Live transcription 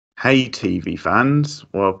Hey TV fans,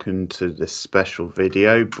 welcome to this special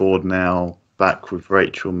video. Board now back with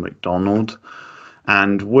Rachel Macdonald,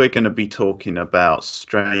 and we're going to be talking about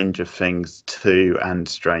Stranger Things 2 and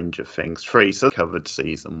Stranger Things 3. So we covered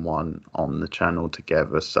season 1 on the channel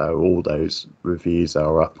together, so all those reviews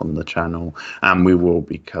are up on the channel, and we will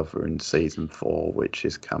be covering season 4, which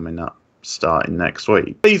is coming up starting next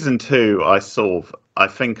week. Season 2, I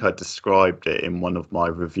think I described it in one of my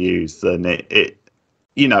reviews, and it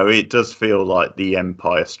does feel like the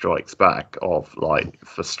Empire Strikes Back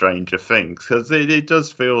for Stranger Things, because it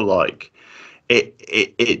does feel like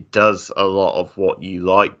it does a lot of what you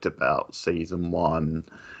liked about season 1,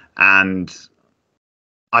 and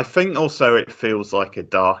I think also it feels like a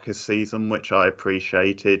darker season, which I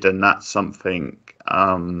appreciated, and that's something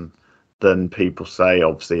than people say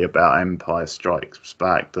obviously about Empire Strikes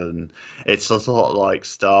Back. Then it's a lot like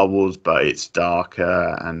Star Wars, but it's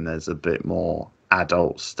darker and there's a bit more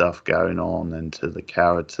adult stuff going on into the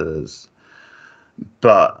characters.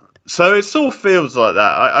 But so it sort of feels like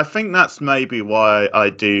that. I think that's maybe why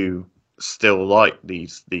I do still like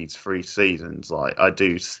these 3 seasons. Like, I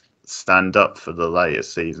do stand up for the later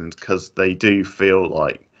seasons because they do feel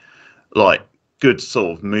like good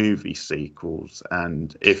sort of movie sequels.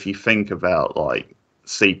 And if you think about like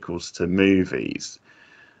sequels to movies,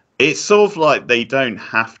 it's sort of like they don't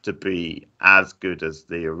have to be as good as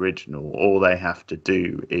the original. All they have to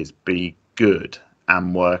do is be good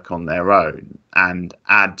and work on their own and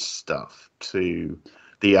add stuff to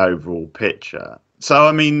the overall picture. So,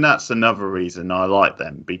 I mean, that's another reason I like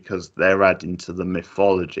them, because they're adding to the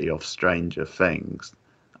mythology of Stranger Things.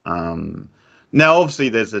 Now, obviously,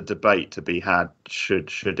 there's a debate to be had.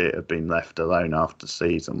 Should it have been left alone after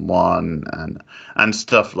season 1 and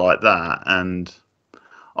stuff like that? And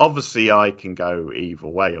obviously, I can go either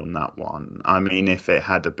way on that one. I mean, if it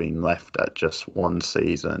had been left at just 1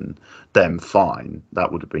 season, then fine.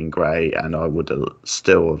 That would have been great, and I would have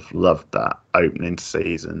still have loved that opening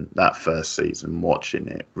season, that first season, watching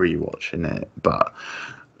it, rewatching it. But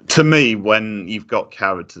to me, when you've got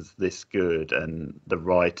characters this good and the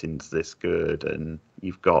writing's this good and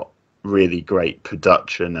you've got really great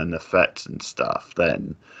production and effects and stuff,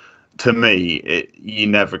 then to me, you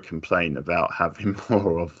never complain about having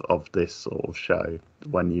more of this sort of show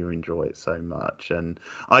when you enjoy it so much. And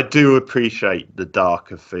I do appreciate the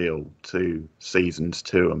darker feel to seasons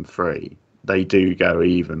 2 and 3. They do go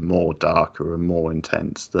even more darker and more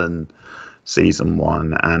intense than season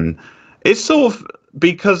 1. And it's sort of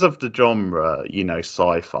because of the genre,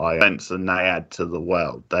 sci-fi events, and they add to the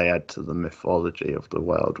world. They add to the mythology of the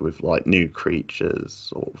world with like new creatures,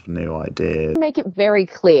 sort of new ideas. Make it very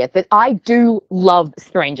clear that I do love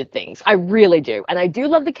Stranger Things. I really do. And I do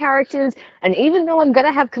love the characters. And even though I'm going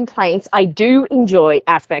to have complaints, I do enjoy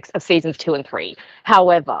aspects of seasons 2 and 3.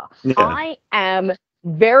 However, I am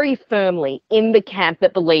very firmly in the camp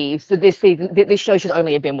that believes that this show should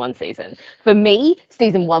only have been 1 season. For me,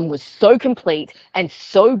 season 1 was so complete and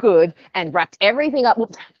so good and wrapped everything up.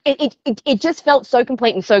 It just felt so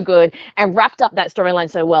complete and so good and wrapped up that storyline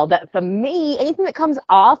so well that for me, anything that comes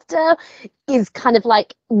after is kind of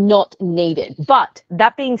like not needed. But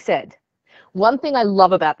that being said, one thing I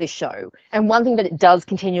love about this show, and one thing that it does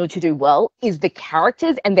continue to do well, is the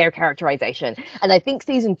characters and their characterization. And I think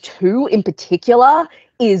season 2 in particular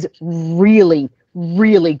is really,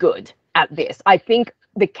 really good at this. I think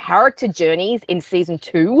the character journeys in season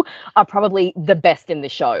 2 are probably the best in the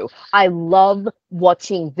show. I love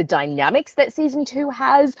watching the dynamics that season 2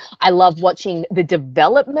 has. I love watching the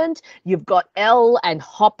development. You've got Elle and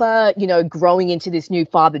Hopper, growing into this new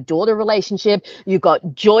father-daughter relationship. You've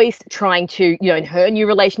got Joyce trying to, in her new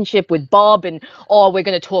relationship with Bob, and we're going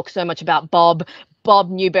to talk so much about Bob.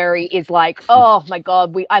 Bob Newberry is like, oh my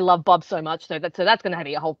God, I love Bob so much. So that's going to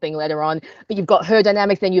be a whole thing later on. But you've got her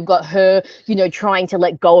dynamics, then you've got her, trying to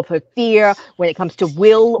let go of her fear when it comes to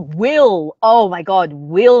Will. Will, oh my God,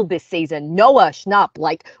 Will this season. Noah Schnapp,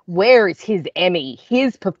 like, where is his Emmy?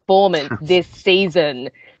 His performance this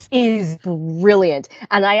season is brilliant.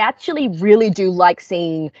 And I actually really do like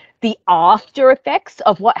seeing the after effects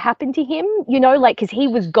of what happened to him, because he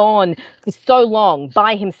was gone for so long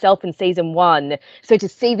by himself in season 1. So to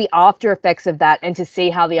see the after effects of that and to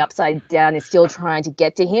see how the Upside Down is still trying to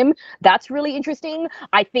get to him, that's really interesting.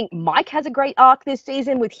 I think Mike has a great arc this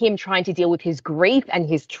season with him trying to deal with his grief and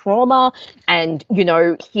his trauma and,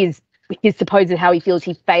 his supposed how he feels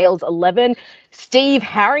he fails 11. Steve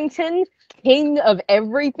Harrington, king of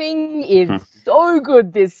everything, is so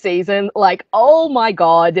good this season. Like, oh my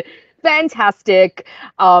God, fantastic.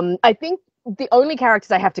 I think the only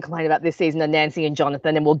characters I have to complain about this season are Nancy and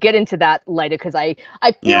Jonathan, and we'll get into that later because I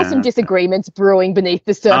feel some disagreements brewing beneath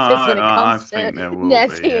the surface when it I comes think to there will be,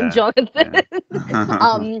 Nancy and Jonathan.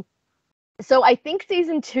 yeah. So I think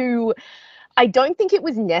season 2, I don't think it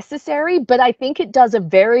was necessary, but I think it does a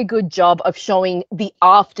very good job of showing the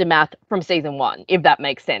aftermath from season 1, if that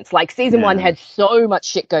makes sense. Like season 1 Yeah. had so much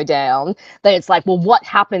shit go down that it's like, well, what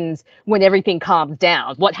happens when everything calms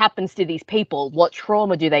down? What happens to these people? What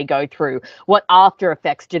trauma do they go through? What after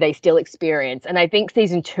effects do they still experience? And I think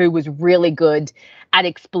season 2 was really good at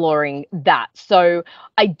exploring that. So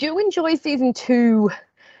I do enjoy season 2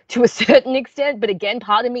 to a certain extent, but again,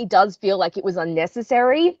 part of me does feel like it was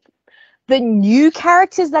unnecessary. The new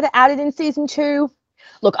characters that are added in season 2,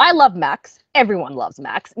 look, I love Max. Everyone loves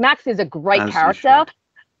Max. Max is a great As you character, should.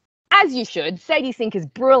 as you should. Sadie Sink is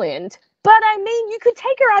brilliant. But I mean, you could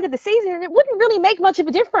take her out of the season and it wouldn't really make much of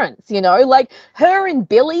a difference, you know? Like her and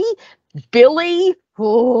Billy,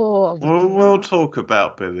 oh, We'll talk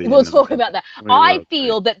about Billy we'll in a talk minute. about that. We I will do.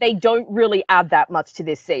 feel that they don't really add that much to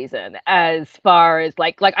this season as far as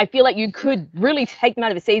like I feel like you could really take them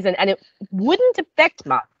out of the season and it wouldn't affect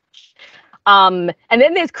much. And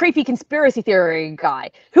then there's creepy conspiracy theory guy,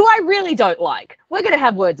 who I really don't like. We're going to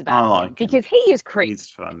have words I about him like him. because he is creepy He's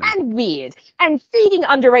funny. and weird and feeding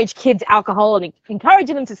underage kids alcohol and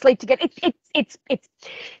encouraging them to sleep together. It's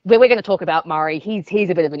where we're going to talk about Murray. He's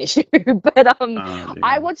a bit of an issue, but Oh,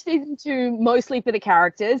 I dear. watched season 2 mostly for the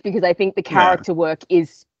characters because I think the Yeah. character work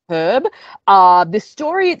is superb. The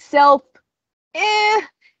story itself,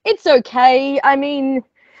 it's okay. I mean,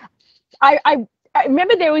 I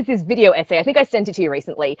remember there was this video essay, I think I sent it to you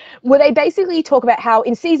recently, where they basically talk about how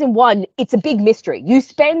in season 1, it's a big mystery. You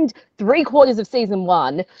spend 3/4 of season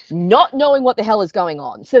 1 not knowing what the hell is going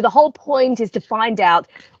on. So the whole point is to find out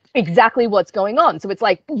exactly what's going on. So it's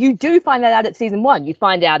like you do find that out at season 1. You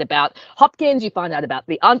find out about Hopkins, you find out about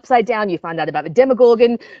the Upside Down, you find out about the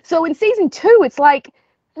Demogorgon. So in season 2, it's like,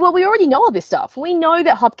 well, we already know all this stuff. We know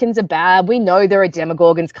that Hopkins are bad. We know there are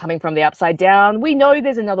Demogorgons coming from the Upside Down. We know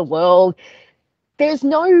there's another world. There's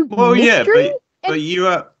no Well, yeah, mystery. but you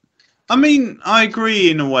are. I mean, I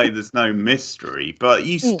agree in a way. There's no mystery, but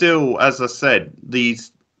you still, as I said,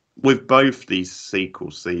 these with both these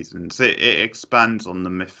sequel seasons, it expands on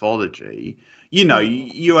the mythology. You know,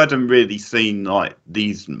 you hadn't really seen like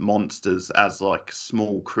these monsters as like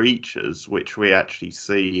small creatures, which we actually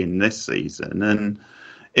see in this season, and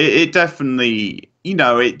it definitely, you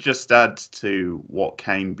know, it just adds to what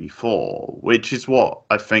came before, which is what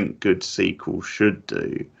I think good sequels should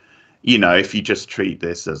do. You know, if you just treat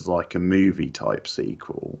this as like a movie type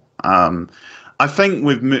sequel. I think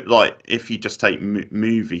with like if you just take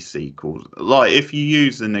movie sequels, like if you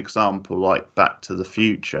use an example like Back to the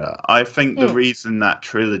Future, I think the reason that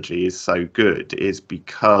trilogy is so good is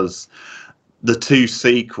because the two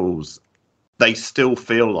sequels, they still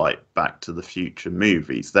feel like Back to the Future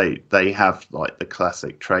movies. They have like the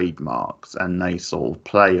classic trademarks and they sort of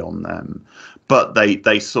play on them, but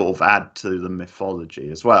they sort of add to the mythology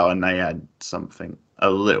as well, and they add something a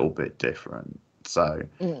little bit different. So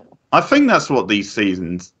I think that's what these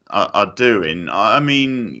seasons are doing. I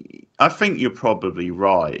mean, I think you're probably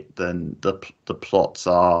right. Then the plots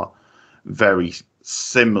are very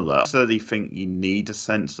similar. So I think you need a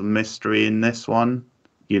sense of mystery in this one.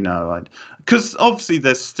 You know, because obviously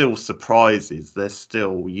there's still surprises. There's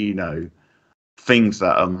still, you know, things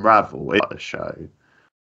that unravel in the show.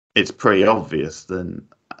 It's pretty obvious then,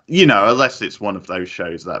 you know, unless it's one of those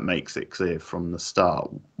shows that makes it clear from the start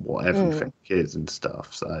what everything is and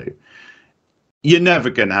stuff. So you're never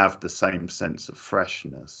going to have the same sense of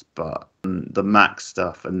freshness. But the Max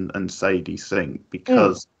stuff and Sadie Sink,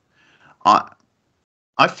 because I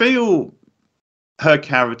feel her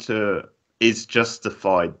character is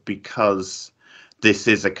justified because this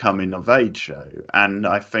is a coming of age show, and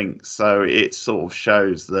I think so it sort of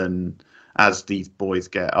shows then as these boys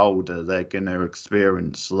get older they're going to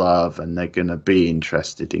experience love and they're going to be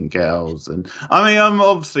interested in girls. And I mean,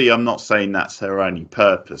 I'm not saying that's her only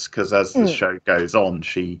purpose, because as the show goes on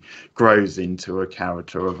she grows into a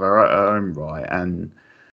character of her own right, and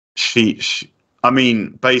she I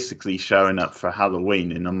mean, basically showing up for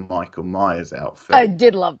Halloween in a Michael Myers outfit. I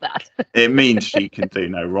did love that. It means she can do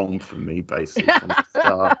no wrong for me, basically, from the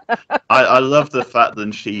start. I love the fact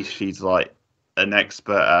that she's like an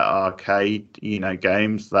expert at arcade, you know,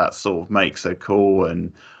 games. That sort of makes her cool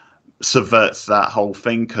and subverts that whole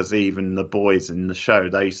thing, because even the boys in the show,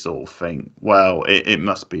 they sort of think, well, it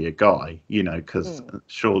must be a guy, you know, because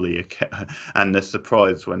surely and they're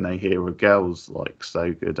surprised when they hear a girl's like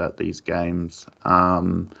so good at these games.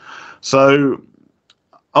 So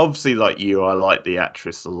obviously, like you, I like the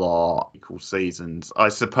actress a lot. Equal seasons. I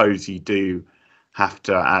suppose you do have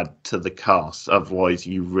to add to the cast, otherwise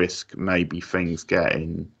you risk maybe things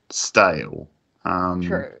getting stale.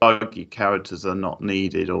 True. Buggy characters are not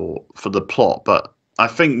needed or for the plot, but I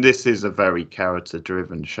think this is a very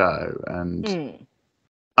character-driven show, and Mm,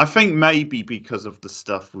 I think maybe because of the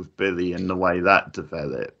stuff with Billy and the way that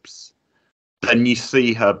develops, then you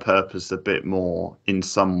see her purpose a bit more in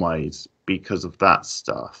some ways because of that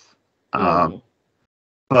stuff. mm.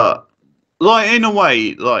 But like in a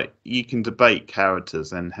way, like you can debate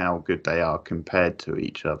characters and how good they are compared to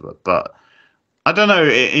each other, but I don't know.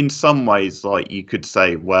 In some ways, like you could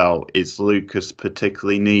say, well, is Lucas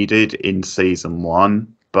particularly needed in season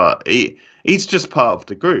one? But he's just part of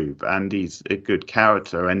the group, and he's a good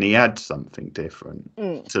character, and he adds something different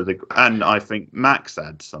Mm. to the. And I think Max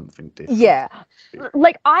adds something different. Yeah.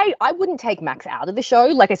 Like I wouldn't take Max out of the show.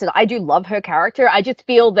 Like I said, I do love her character. I just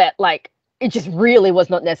feel that like it just really was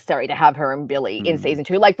not necessary to have her and Billy in Mm, season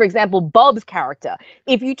two. Like, for example, Bob's character.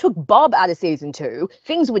 If you took Bob out of season two,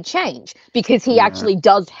 things would change because he yeah, actually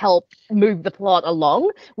does help move the plot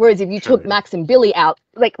along. Whereas if you took true. Max and Billy out,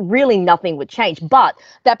 like really nothing would change. But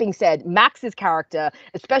that being said, Max's character,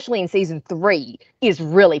 especially in season three, is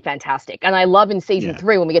really fantastic. And I love in season Yeah,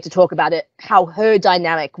 three when we get to talk about it, how her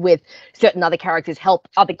dynamic with certain other characters help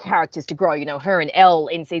other characters to grow. You know, her and Elle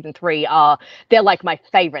in season three are they're like my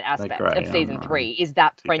favorite they're aspect of great, season aren't they? three is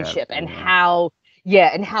that Together, friendship and yeah. how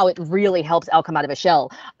and how it really helps Elle come out of her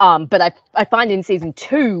shell. But I find in season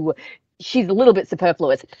two she's a little bit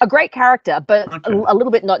superfluous. A great character, but Okay. a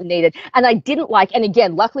little bit not needed. And I didn't like, and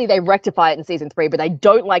again, luckily they rectify it in season three, but I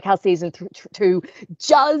don't like how season two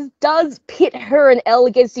just does pit her and Elle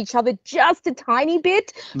against each other just a tiny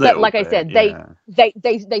bit. But Little like I bit, said, yeah.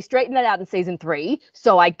 they straightened that out in season three.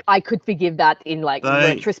 So I could forgive that in like They,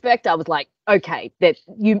 retrospect. I was like, okay, that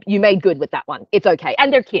you made good with that one. It's okay.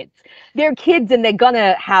 And they're kids. They're kids and they're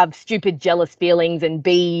gonna have stupid jealous feelings and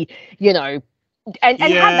be, you know, and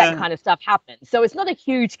have that yeah, kind of stuff happen. So it's not a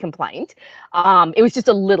huge complaint. It was just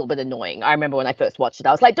a little bit annoying. I remember when I first watched it,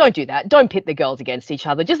 I was like, don't do that. Don't pit the girls against each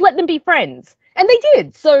other. Just let them be friends. And they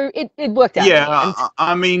did. So it worked out in yeah. the end.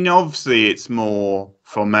 I mean, obviously, it's more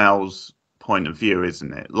from Mel's point of view,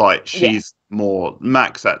 isn't it? Like Yeah. she's more.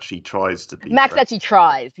 Max actually tries to be Max friendly, actually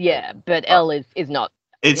tries, yeah, but but Elle is not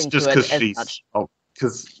it's into just it because as she's much.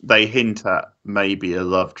 because they hint at maybe a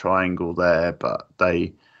love triangle there, but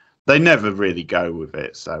they never really go with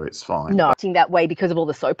it, so it's fine. No, But acting that way because of all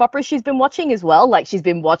the soap operas she's been watching as well. Like she's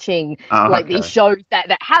been watching oh, like these okay, shows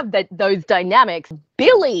that have those dynamics.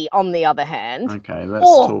 Billy, on the other hand, okay. Let's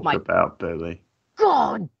oh talk my about Billy.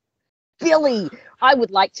 God, Billy, I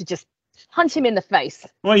would like to just punch him in the face.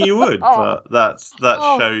 Well, you would, Oh, but that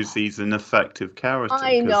oh, shows he's an effective character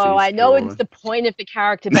I because know, he's I know it's drawing. the point of the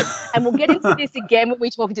character, but and we'll get into this again when we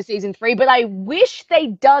talk into season three, but I wish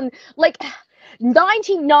they'd done like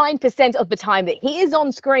 99% of the time that he is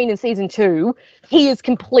on screen in season two, he is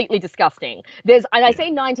completely disgusting. And I Yeah,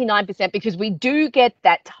 say 99% because we do get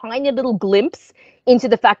that tiny little glimpse into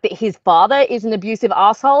the fact that his father is an abusive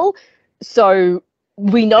asshole. So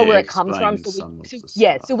we know it where it comes from. explains some of the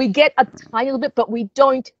So stuff. we get a tiny little bit, but we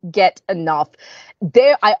don't get enough.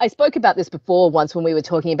 I spoke about this before once when we were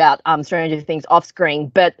talking about Stranger Things off screen,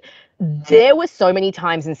 but there were so many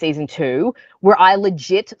times in season two where I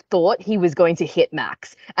legit thought he was going to hit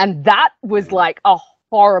Max. And that was Yeah. like a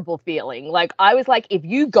horrible feeling. Like, I was like, if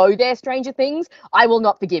you go there, Stranger Things, I will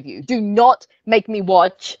not forgive you. Do not make me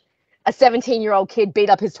watch a 17-year-old kid beat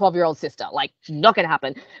up his 12-year-old sister. Like, not going to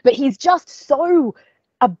happen. But he's just so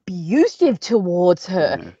abusive towards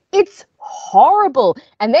her. Yeah. It's horrible.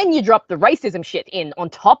 And then you drop the racism shit in on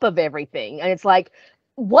top of everything. And it's like,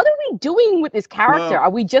 what are we doing with this character? Well, Are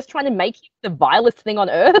we just trying to make him the vilest thing on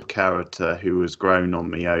earth? character who has grown on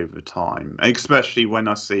me over time, especially when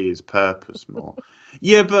I see his purpose more.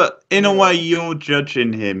 Yeah, but in a way, Mm. you're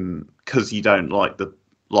judging him because you don't like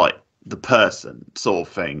the person sort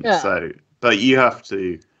of thing. Yeah. So, but you have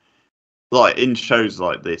to like in shows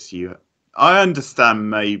like this, I understand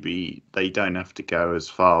maybe they don't have to go as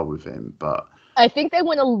far with him, I think they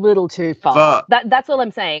went a little too far. but That's all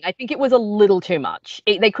I'm saying. I think it was a little too much.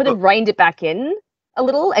 They could but have reined it back in a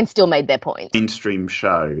little and still made their point. mainstream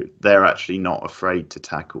show, they're actually not afraid to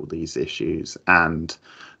tackle these issues, and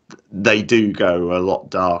they do go a lot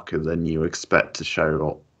darker than you expect a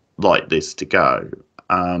show like this to go.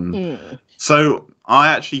 Mm. So I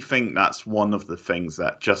actually think that's one of the things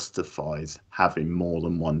that justifies having more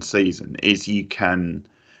than one season is you can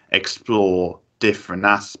explore different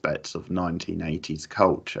aspects of 1980s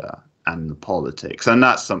culture and the politics, and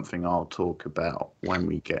that's something I'll talk about when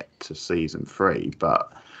we get to season 3.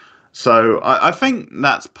 But so I think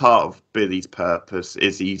that's part of Billy's purpose,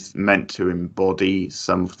 is he's meant to embody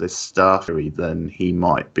some of this stuff. Then he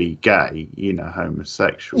might be gay,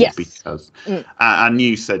 homosexual, Yes. because and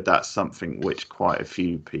you said that's something which quite a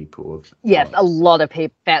few people have. Yes, a lot of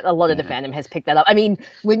people, a lot of the fandom has picked that up. I mean,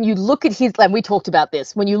 when you look at his, and we talked about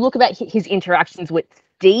this, when you look at his interactions with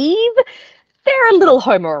Steve, they're a little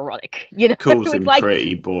homoerotic, Calls him like,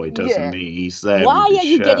 pretty boy, doesn't he? He's there. Why with are his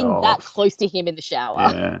you shirt getting off. that close to him in the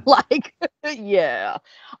shower? Yeah. Like, yeah.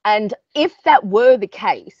 And if that were the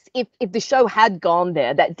case, if the show had gone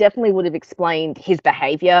there, that definitely would have explained his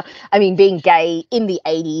behavior. I mean, being gay in the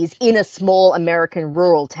 80s in a small American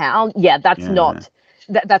rural town, that's not.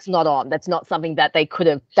 That's not on. That's not something that could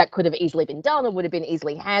have easily been done or would have been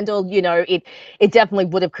easily handled. It definitely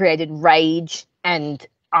would have created rage and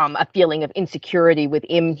a feeling of insecurity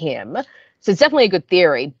within him. So it's definitely a good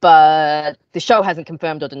theory, but the show hasn't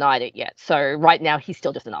confirmed or denied it yet. So right now he's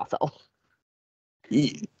still just an arsehole.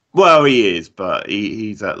 Well, he is, but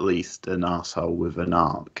he's at least an arsehole with an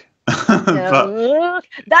arc. But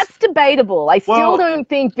that's debatable. I still don't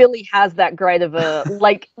think Billy has that great of a,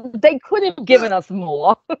 like, they could have given us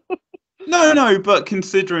more. No, but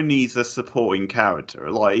considering he's a supporting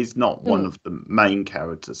character, like, he's not one of the main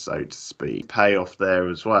characters, so to speak, payoff there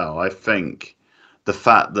as well. I think the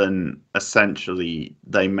fact that essentially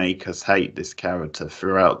they make us hate this character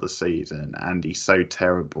throughout the season, and he's so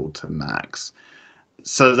terrible to Max.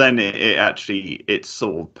 So then it's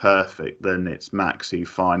sort of perfect. Then it's Max who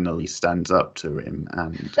finally stands up to him,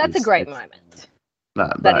 and that's a great moment.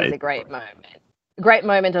 That is a great moment. Great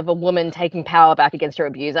moment of a woman taking power back against her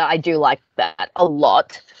abuser. I do like that a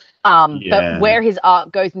lot. But where his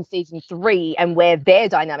arc goes in season 3 and where their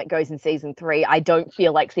dynamic goes in season 3, I don't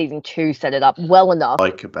feel like season 2 set it up well enough.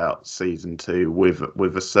 Like about season 2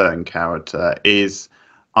 with a certain character is,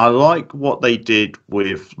 I like what they did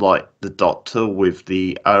with, like, the Doctor, with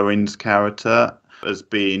the Owens character as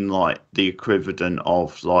being like the equivalent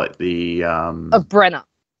of, like, the of Brenner.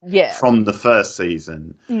 Yeah. From the first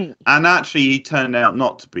season. And actually he turned out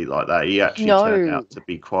not to be like that. He actually turned out to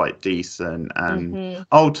be quite decent, and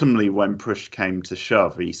ultimately when push came to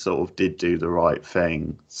shove, he sort of did do the right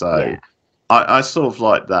thing. So I sort of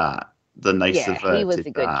like that. Then they subverted he was a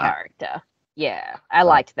good that. character. Yeah, I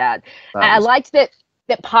liked that. I liked that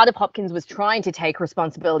part of Hopkins was trying to take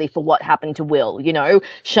responsibility for what happened to Will,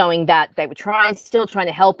 showing that they were still trying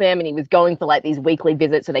to help him, and he was going for, like, these weekly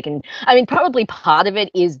visits so they can, I mean, probably part of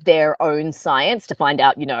it is their own science to find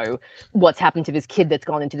out, what's happened to this kid that's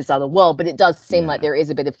gone into this other world, but it does seem like there is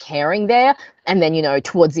a bit of caring there. And then,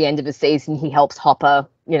 towards the end of the season, he helps Hopper,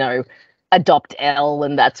 adopt Elle,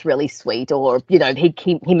 and that's really sweet. Or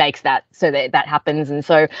he makes that so that happens, and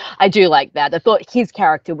so I do like that. I thought his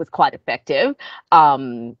character was quite effective,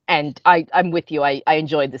 and I'm with you. I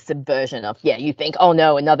enjoyed the subversion of, you think, oh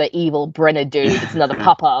no, another evil Brenner dude, it's another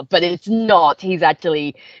Papa, but it's not. He's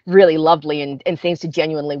actually really lovely and seems to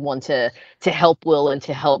genuinely want to help Will and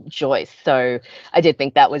to help Joyce. So I did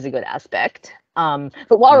think that was a good aspect.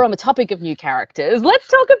 But while we're on the topic of new characters, let's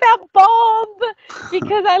talk about Bob,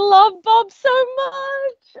 because I love Bob so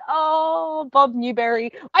much. Oh, Bob Newberry.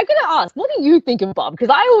 I'm going to ask, what do you think of Bob? Because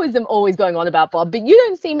I am always going on about Bob, but you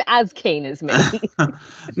don't seem as keen as me.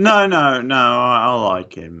 No, I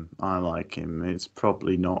like him. I like him. It's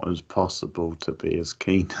probably not as possible to be as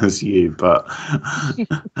keen as you, but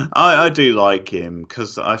I do like him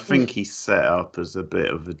because I think he's set up as a bit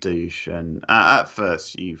of a douche, and at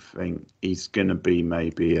first you think he's going to be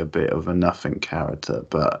maybe a bit of a nothing character,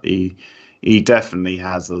 but he definitely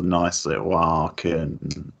has a nice little arc,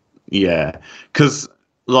 and because,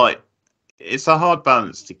 like, it's a hard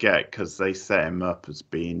balance to get because they set him up as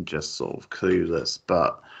being just sort of clueless,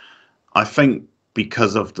 but I think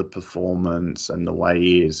because of the performance and the way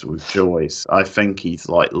he is with Joyce, I think he's,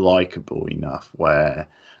 like, likable enough where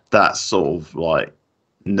that sort of, like,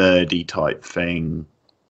 nerdy type thing,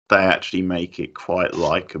 they actually make it quite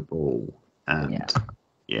likable. And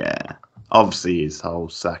obviously his whole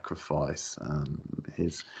sacrifice,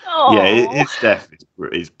 his death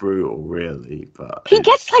is brutal, really. But he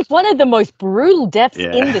gets, like, one of the most brutal deaths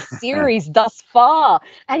in the series thus far,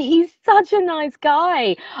 and he's such a nice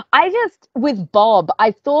guy. With Bob,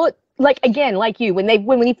 I thought, like, again, like you, when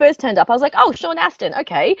he first turned up, I was like, oh, Sean Astin,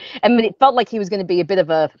 okay, and then it felt like he was going to be a bit of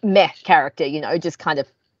a meh character, just kind of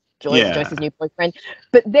Joyce's new boyfriend.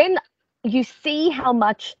 But then you see how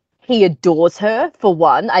much he adores her, for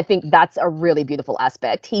one. I think that's a really beautiful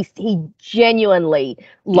aspect. He genuinely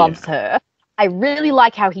loves her. I really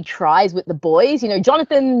like how he tries with the boys. You know,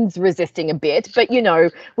 Jonathan's resisting a bit, but, you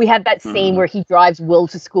know, we have that scene where he drives Will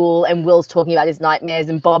to school and Will's talking about his nightmares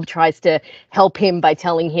and Bob tries to help him by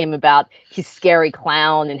telling him about his scary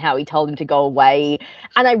clown and how he told him to go away.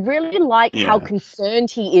 And I really like how Yeah.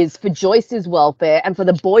 concerned he is for Joyce's welfare and for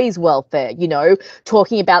the boys' welfare, you know,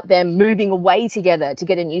 talking about them moving away together to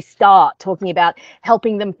get a new start, talking about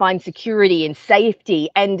helping them find security and safety.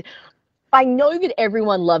 And I know that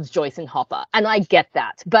everyone loves Joyce and Hopper, and I get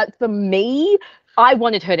that. But for me, I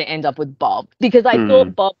wanted her to end up with Bob because I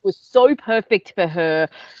thought Bob was so perfect for her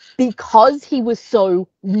because he was so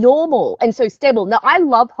normal and so stable. Now, I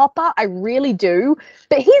love Hopper, I really do,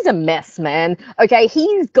 but he's a mess, man. Okay,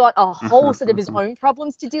 he's got a whole set of his own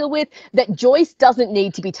problems to deal with that Joyce doesn't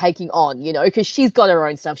need to be taking on, you know, because she's got her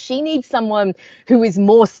own stuff. She needs someone who is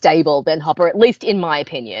more stable than Hopper, at least in my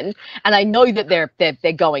opinion. And I know that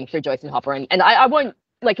they're going for Joyce and Hopper, and I won't,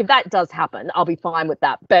 like, if that does happen, I'll be fine with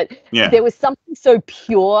that. But Yeah. there was something so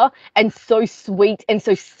pure and so sweet and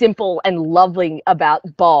so simple and lovely about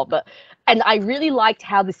Bob. And I really liked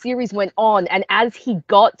how the series went on. And as he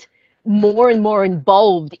got more and more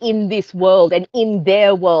involved in this world and in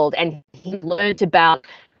their world, and he learned about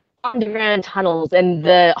underground tunnels and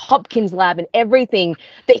the Hopkins lab and everything,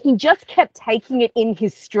 that he just kept taking it in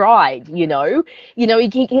his stride, you know? You know, I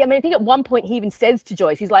mean, I think at one point he even says to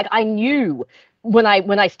Joyce, he's like, I knew when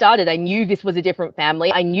I started, I knew this was a different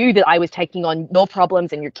family. I knew that I was taking on your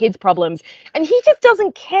problems and your kids' problems, and he just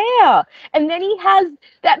doesn't care. And then he has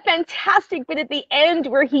that fantastic bit at the end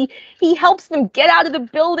where he helps them get out of the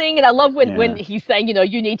building. And I love when he's saying, you know,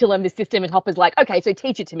 you need to learn the system, and Hopper's like, okay, so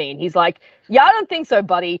teach it to me. And he's like, yeah, I don't think so,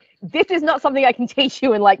 buddy. This is not something I can teach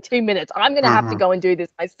you in like 2 minutes. I'm gonna have to go and do this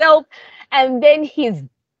myself. And then his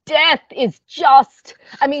death is just,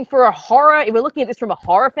 I mean, for a horror, if we're looking at this from a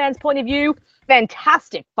horror fan's point of view,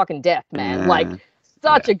 fantastic fucking death, man. Like,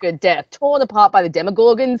 such a good death. Torn apart by the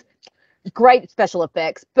Demogorgons. Great special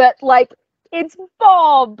effects. But, like, it's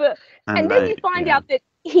Bob. And then you find out that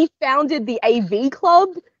he founded the AV club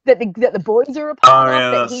that the boys are a part of. Oh,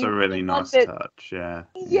 yeah, that that's a really nice touch. Yeah.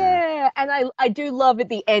 Yeah, and I do love at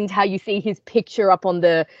the end how you see his picture up on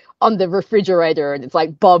the refrigerator, and it's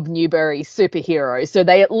like Bob Newberry superhero. So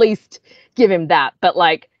they at least give him that. But,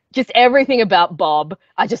 like, just everything about Bob,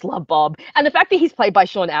 I just love Bob. And the fact that he's played by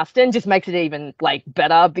Sean Astin just makes it even, like,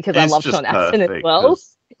 better because I love Sean Astin as well.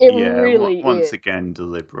 It really once is. again,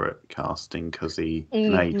 deliberate casting because he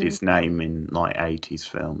made his name in, like, 80s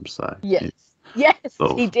films. So Yes,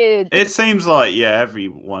 he did. It seems like,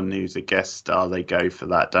 everyone who's a guest star, they go for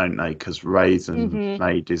that, don't they? Because Raisin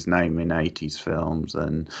made his name in 80s films.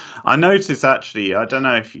 And I noticed, actually, I don't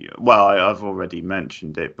know if you, well, I've already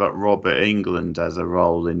mentioned it, but Robert Englund has a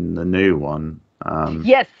role in the new one.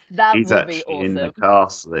 Yes, that he's would be actually awesome. in the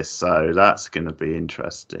cast list, so that's going to be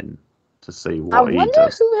interesting to see what he does. I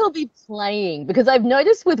wonder who he'll be playing, because I've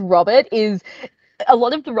noticed with Robert is a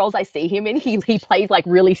lot of the roles I see him in, he plays like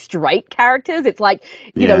really straight characters. It's like,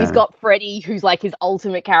 you know, he's got Freddie, who's like his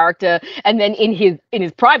ultimate character, and then in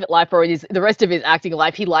his private life or in the rest of his acting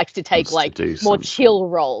life, he likes to take like more chill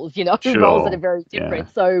roles, you know, roles that are very different.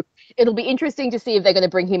 Yeah. So it'll be interesting to see if they're going to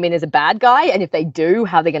bring him in as a bad guy, and if they do,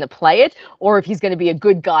 how they're going to play it, or if he's going to be a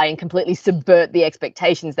good guy and completely subvert the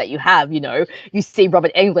expectations that you have. You know, you see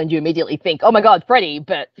Robert Englund, you immediately think, oh my God, Freddie,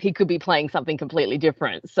 but he could be playing something completely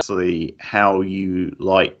different. So how you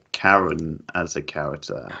like Karen as a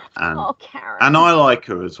character, and Karen. And I like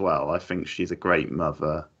her as well. I think she's a great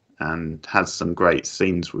mother and has some great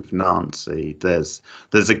scenes with Nancy. There's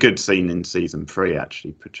a good scene in season 3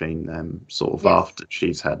 actually between them, sort of after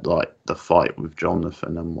she's had like the fight with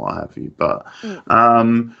Jonathan and what have you. But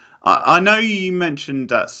I know you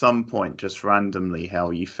mentioned at some point just randomly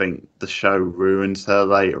how you think the show ruins her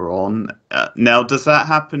later on. Now, does that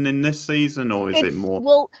happen in this season, or is it more?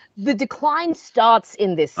 Well, the decline starts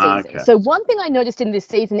in this season. Okay. So one thing I noticed in this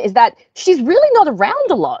season is that she's really not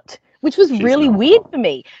around a lot, which was really weird for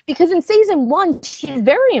me, because in season 1, she's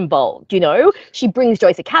very involved, you know. She brings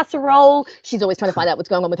Joyce a casserole. She's always trying to find out what's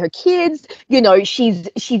going on with her kids. You know, she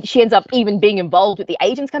ends up even being involved with the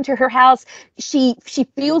agents come to her house. She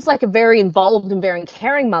feels like a very involved and very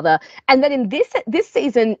caring mother. And then in this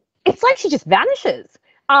season, it's like she just vanishes.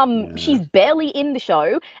 She's barely in the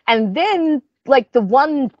show. And then like the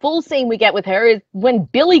one full scene we get with her is when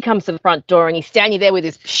Billy comes to the front door and he's standing there with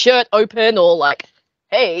his shirt open, or like,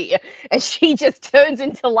 hey, and she just turns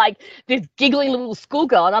into like this giggling little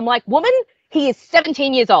schoolgirl, and I'm like, woman, he is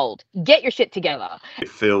 17 years old. Get your shit together. It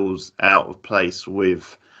feels out of place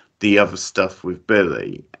with the other stuff with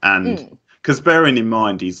Billy, and because bearing in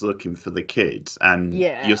mind he's looking for the kids, and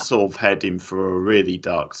Yeah. you're sort of heading for a really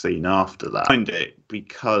dark scene after that. I find it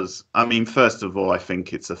because, I mean, first of all, I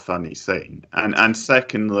think it's a funny scene, and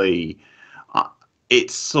secondly,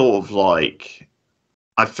 it's sort of like,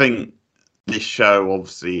 I think this show,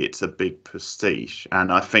 obviously, it's a big prestige,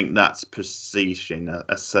 and I think that's prestige in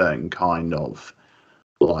a certain kind of,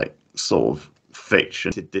 like, sort of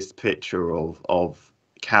fiction. This picture of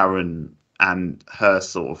Karen and her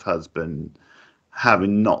sort of husband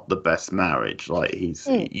having not the best marriage. Like, he's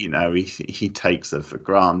you know, he takes her for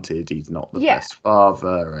granted, he's not the best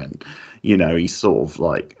father, and you know, he's sort of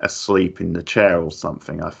like asleep in the chair or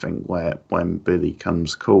something, I think, when Billy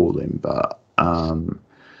comes calling.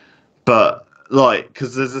 But like,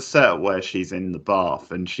 because there's a set where she's in the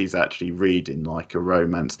bath and she's actually reading like a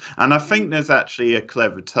romance, and I think there's actually a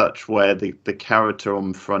clever touch where the character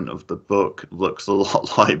on front of the book looks a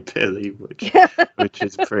lot like Billy, which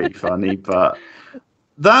is pretty funny. But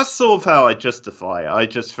that's sort of how I justify it. I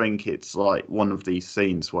just think it's like one of these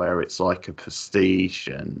scenes where it's like a prestige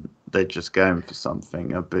and they're just going for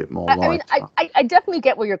something a bit more light. I definitely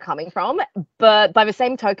get where you're coming from, but by the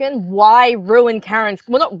same token, why ruin Karen's,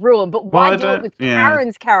 well, not ruin, but why do it with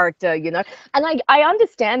Karen's character, you know? And I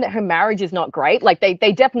understand that her marriage is not great. Like,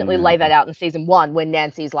 they definitely lay that out in season 1 when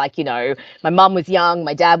Nancy's like, you know, my mum was young,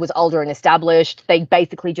 my dad was older and established. They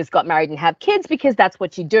basically just got married and have kids because that's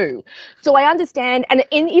what you do. So I understand. And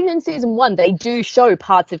even in season 1, they do show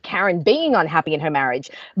parts of Karen being unhappy in her marriage.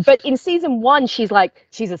 But in season 1, she's like,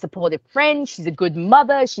 she's a supportive friend, she's a good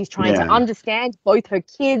mother, she's trying to understand both her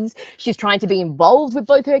kids, she's trying to be involved with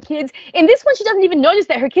both her kids. In this one, she doesn't even notice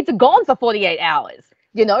that her kids are gone for 48 hours.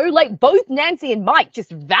 You know, like, both Nancy and Mike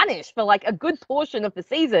just vanish for like a good portion of the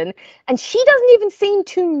season, and she doesn't even seem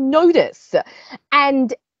to notice.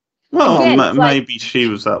 And well, again, maybe she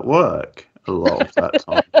was at work a lot of that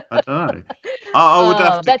time. I don't know. I would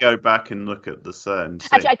have to go back and look at the certain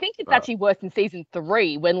things. Actually, I think it's actually worse in season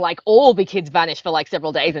 3 when like all the kids vanish for like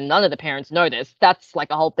several days and none of the parents notice. That's like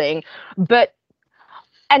a whole thing. But,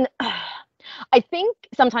 and I think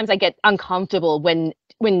sometimes I get uncomfortable when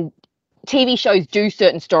TV shows do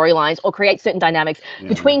certain storylines or create certain dynamics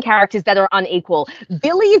between characters that are unequal.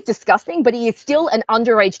 Billy is disgusting, but he is still an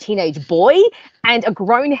underage teenage boy, and a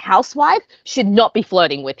grown housewife should not be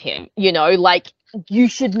flirting with him. You know, like, you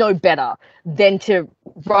should know better than to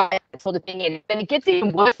write that sort of thing in. And it gets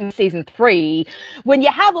even worse in season 3 when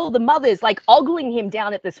you have all the mothers like ogling him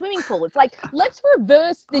down at the swimming pool. It's like, let's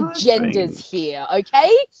reverse the genders here,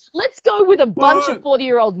 okay? Let's go with a bunch of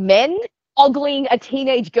 40-year-old men ogling a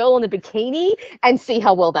teenage girl in a bikini and see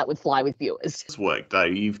how well that would fly with viewers. It's work, though.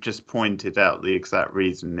 You've just pointed out the exact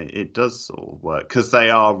reason it does sort of work, because they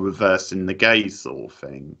are reversing the gaze sort of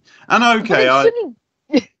thing. And okay,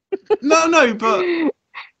 no, but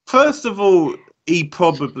first of all, he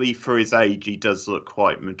probably, for his age, he does look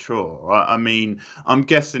quite mature. I mean, I'm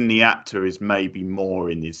guessing the actor is maybe more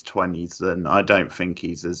in his 20s than, I don't think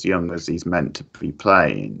he's as young as he's meant to be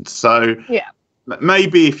playing. So yeah.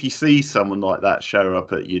 Maybe if you see someone like that show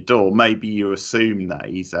up at your door, maybe you assume that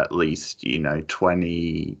he's at least, you know,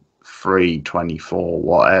 23, 24,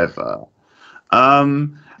 whatever.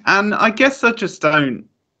 And I guess I'm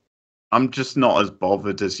just not as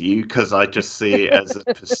bothered as you, because I just see it as a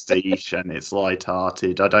prestige and it's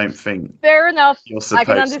light-hearted. I don't think... Fair enough. You're supposed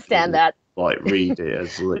I can understand that. Like, read it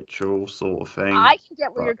as literal sort of thing. I can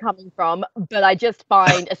get where you're coming from, but I just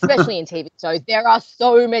find, especially in TV shows, there are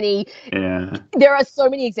so many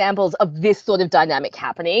examples of this sort of dynamic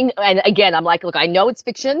happening. And again, I'm like, look, I know it's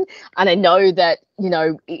fiction, and I know that, you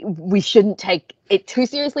know, we shouldn't take it too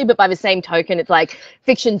seriously, but by the same token, it's like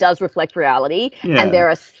fiction does reflect reality. And there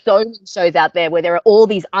are so many shows out there where there are all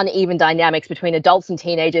these uneven dynamics between adults and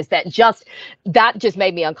teenagers that just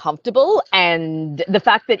made me uncomfortable. And the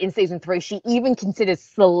fact that in season 3 she even considers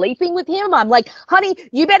sleeping with him, I'm like, honey,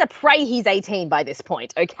 you better pray he's 18 by this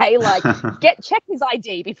point, okay? Like, check his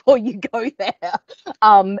ID before you go there.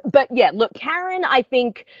 But yeah, look, Karen, I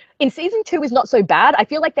think in season 2 is not so bad. I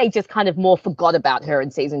feel like they just kind of more forgot about her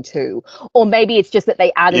in season 2, or maybe it's just that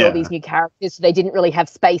they added all these new characters, so they didn't really have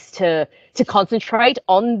space to concentrate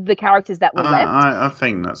on the characters that were left. I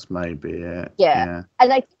think that's maybe it. Yeah.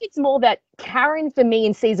 And I think it's more that Karen, for me,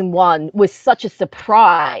 in season 1 was such a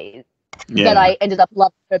surprise that I ended up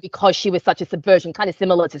loving her because she was such a subversion, kind of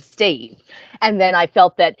similar to Steve. And then I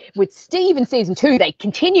felt that with Steve in season 2, they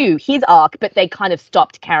continue his arc, but they kind of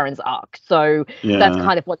stopped Karen's arc. So that's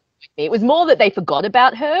kind of what it was more that they forgot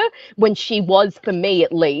about her when she was, for me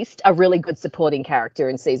at least, a really good supporting character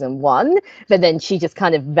in season 1, but then she just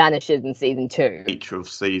kind of vanishes in season 2. Nature of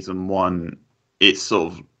season 1, it's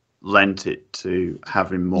sort of lent it to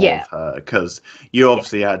having more Yeah. of her, because you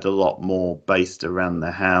obviously had a lot more based around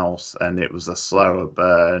the house and it was a slower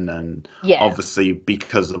burn, and Yeah. obviously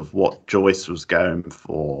because of what Joyce was going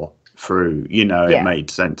for through, you know, it Yeah. made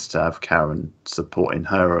sense to have Karen supporting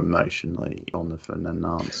her emotionally, Jonathan and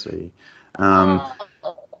Nancy. Oh,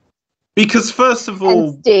 Because first of and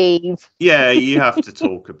all, Steve. yeah, you have to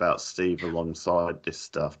talk about Steve alongside this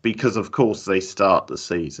stuff, because of course they start the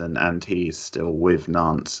season and he is still with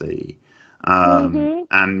Nancy. Hmm.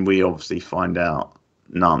 And we obviously find out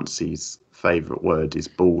Nancy's favourite word is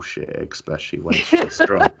bullshit, especially when she's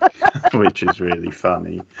drunk, which is really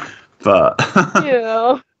funny. But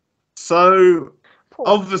Yeah. so Poor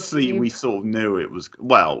obviously we Steve. sort of knew it was,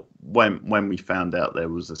 well, when we found out there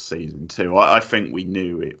was a season two, I think we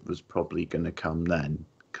knew it was probably going to come then,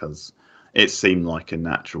 because it seemed like a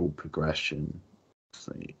natural progression.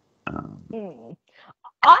 See, Mm.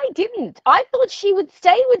 I didn't. I thought she would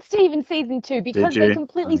stay with Steve in season 2 did because they you?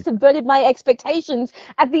 completely subverted my expectations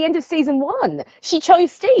at the end of season 1. She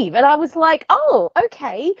chose Steve, and I was like, oh,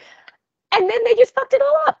 okay. And then they just fucked it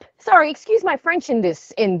all up. Sorry, excuse my French in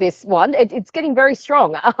this one. It's getting very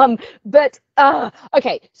strong. But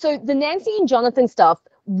okay. So the Nancy and Jonathan stuff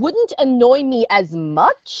wouldn't annoy me as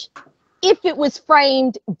much if it was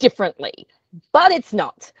framed differently, but it's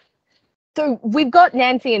not. So we've got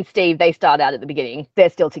Nancy and Steve. They start out at the beginning. They're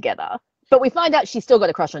still together. But we find out she's still got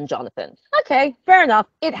a crush on Jonathan. Okay, fair enough.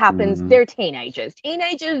 It happens. Mm, They're teenagers.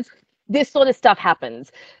 Teenagers, this sort of stuff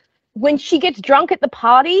happens. When she gets drunk at the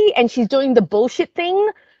party and she's doing the bullshit thing,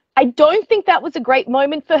 I don't think that was a great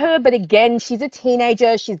moment for her. But again, she's a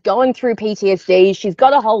teenager. She's going through PTSD. She's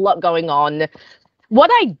got a whole lot going on. What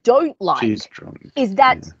I don't she's like drunk. is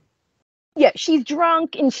that Yeah. yeah, she's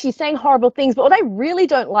drunk and she's saying horrible things. But what I really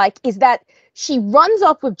don't like is that she runs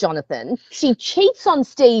off with Jonathan. She cheats on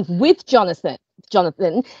Steve with Jonathan,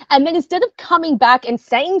 and then instead of coming back and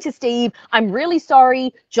saying to Steve, I'm really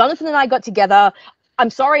sorry, Jonathan and I got together. I'm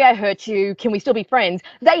sorry I hurt you. Can we still be friends?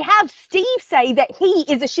 They have Steve say that he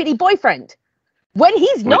is a shitty boyfriend when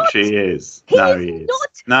he's Which not. he is. He No, is he is. not.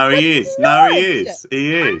 No, he He's is. No, he not. is.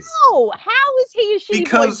 He is. How? How is he a shitty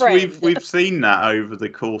Because we've boyfriend? we've seen that over the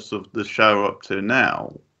course of the show up to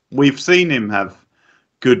now. We've seen him have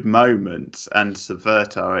good moments and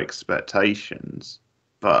subvert our expectations.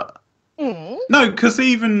 But Mm. no, because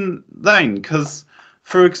even then, because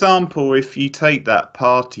for example, if you take that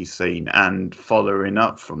party scene and following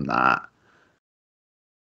up from that,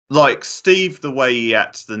 like Steve, the way he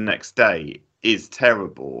acts the next day is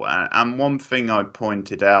terrible. And one thing I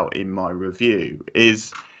pointed out in my review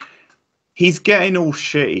is he's getting all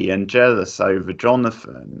shitty and jealous over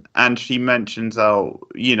Jonathan, and she mentions, "Oh,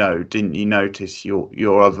 you know, didn't you notice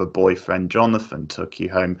your other boyfriend Jonathan took you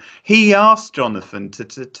home?" He asked Jonathan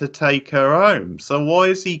to take her home, so why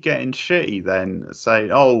is he getting shitty then,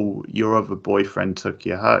 saying, "Oh, your other boyfriend took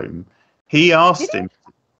you home"? He Did asked he? him.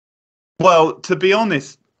 Well, to be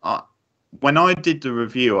honest, when I did the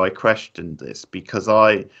review, I questioned this because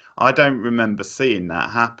I don't remember seeing that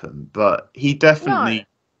happen, but he No. definitely,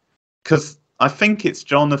 because I think it's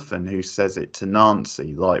Jonathan who says it to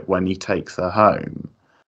Nancy, like when he takes her home.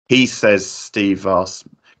 He says Steve asked,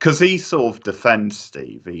 because he sort of defends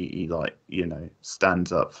Steve. He like, you know,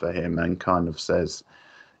 stands up for him and kind of says,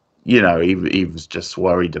 you know, he was just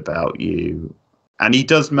worried about you. And he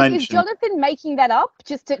does So is mention, Jonathan making that up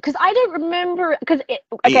just to, because I don't remember, because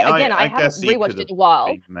okay, again, I I haven't guess he could rewatched it have in a while,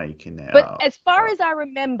 been making it but up. as far But as I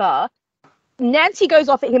remember, Nancy goes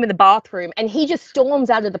off at him in the bathroom and he just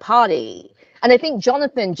storms out of the party. And I think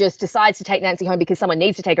Jonathan just decides to take Nancy home because someone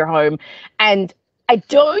needs to take her home. And I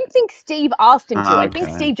don't think Steve asked him to. I think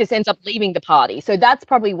okay. Steve just ends up leaving the party. So that's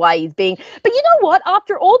probably why he's being. But you know what?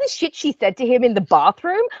 After all the shit she said to him in the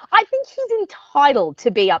bathroom, I think he's entitled to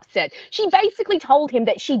be upset. She basically told him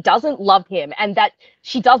that she doesn't love him and that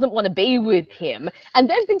she doesn't want to be with him. And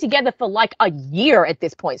they've been together for like a year at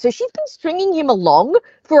this point. So she's been stringing him along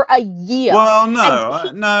for a year. Well, And no,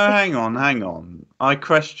 he, no, hang on, hang on. I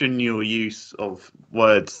question your use of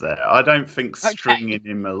words there. I don't think okay. stringing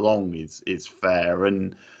him along is fair,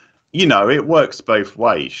 and you know it works both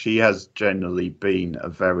ways. She has generally been a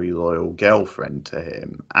very loyal girlfriend to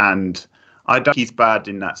him, and I don't think he's bad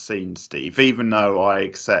in that scene, Steve. Even though I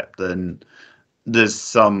accept that there's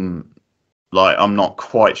some, like, I'm not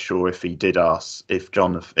quite sure if he did ask if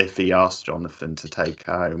he asked Jonathan to take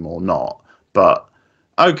her home or not, but.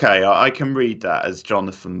 Okay, I can read that as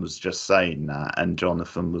Jonathan was just saying that, and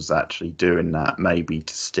Jonathan was actually doing that maybe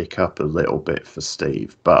to stick up a little bit for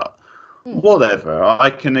Steve. But Hmm. whatever,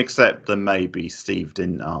 I can accept that maybe Steve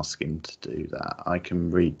didn't ask him to do that. I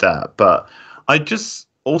can read that, but I just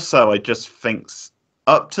think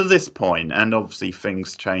up to this point, and obviously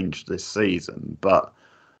things changed this season, but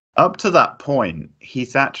up to that point,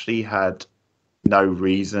 he's actually had no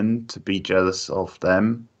reason to be jealous of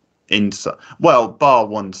them. Well, bar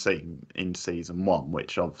one scene in season one,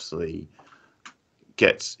 which obviously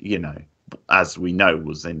gets, as we know,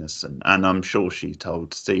 was innocent, and I'm sure she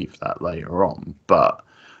told Steve that later on. But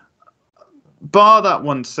bar that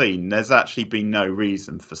one scene, there's actually been no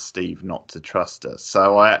reason for Steve not to trust her.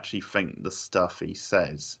 So I actually think the stuff he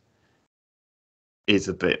says is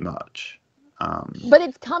a bit much. But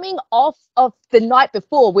it's coming off of the night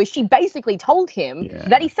before where she basically told him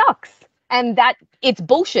that he sucks and that it's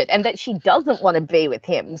bullshit and that she doesn't want to be with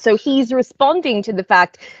him. So he's responding to the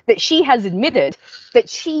fact that she has admitted that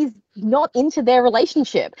she's not into their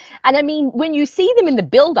relationship. And I mean, when you see them in the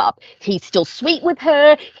build-up, he's still sweet with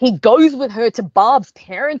her. He goes with her to Barb's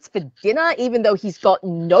parents for dinner, even though he's got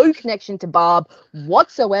no connection to Barb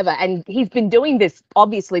whatsoever. And he's been doing this,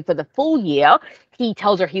 obviously, for the full year. He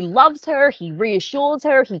tells her he loves her. He reassures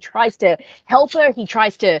her. He tries to help her. He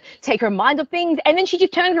tries to take her mind off things. And then she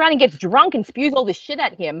just turns around and gets drunk and spews all this shit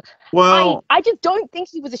at him. Well, I just don't think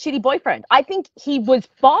he was a shitty boyfriend. I think he was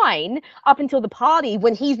fine up until the party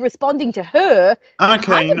when he's responding to her,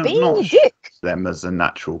 kind of being a dick. Them as a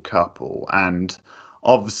natural couple. And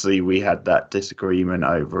obviously we had that disagreement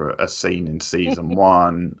over a scene in season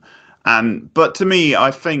one. But to me,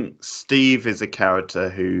 I think Steve is a character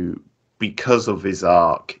who, because of his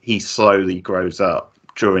arc, he slowly grows up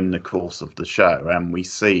during the course of the show, and we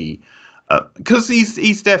see because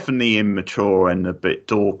he's definitely immature and a bit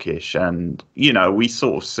dorkish, and we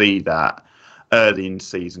sort of see that early in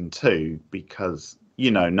season two because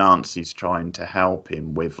Nancy's trying to help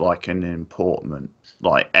him with like an important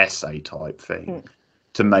like essay type thing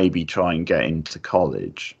to maybe try and get into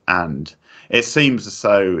college, and it seems as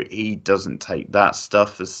though he doesn't take that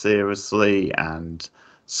stuff as seriously, and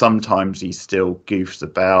sometimes he still goofs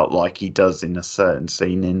about like he does in a certain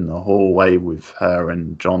scene in the hallway with her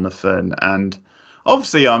and Jonathan. And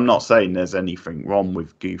obviously I'm not saying there's anything wrong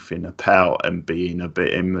with goofing about and being a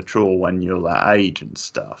bit immature when you're that age and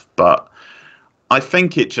stuff, but I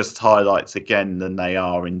think it just highlights again that they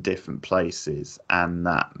are in different places and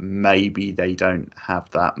that maybe they don't have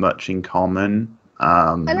that much in common.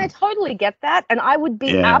 And I totally get that. And I would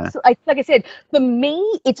be absolutely, like I said, for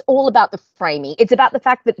me, it's all about the framing. It's about the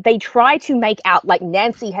fact that they try to make out like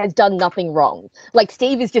Nancy has done nothing wrong. Like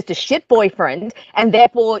Steve is just a shit boyfriend, and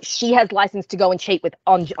therefore she has license to go and cheat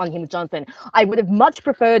on him with Jonathan. I would have much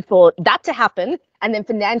preferred for that to happen, and then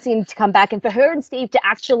for Nancy to come back, and for her and Steve to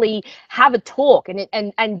actually have a talk,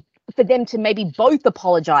 and for them to maybe both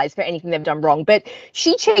apologize for anything they've done wrong. But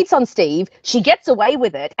she cheats on Steve, she gets away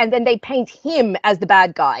with it, and then they paint him as the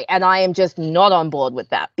bad guy. And I am just not on board with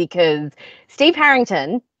that, because Steve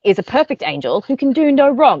Harrington is a perfect angel who can do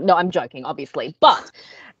no wrong. No, I'm joking, obviously. But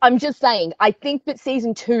I'm just saying, I think that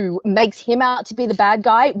season 2 makes him out to be the bad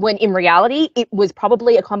guy, when in reality, it was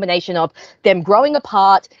probably a combination of them growing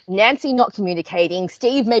apart, Nancy not communicating,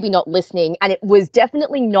 Steve maybe not listening, and it was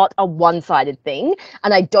definitely not a one-sided thing.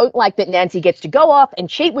 And I don't like that Nancy gets to go off and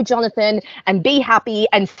cheat with Jonathan and be happy,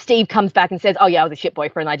 and Steve comes back and says, oh yeah, I was a shit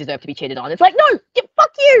boyfriend, I deserve to be cheated on. It's like, no,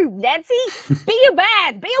 fuck you, Nancy. Be a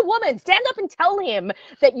man, be a woman, stand up and tell him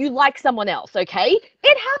that you like someone else, okay?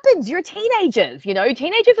 It happens, you're teenagers,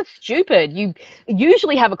 teenagers are stupid. You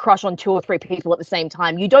usually have a crush on 2 or 3 people at the same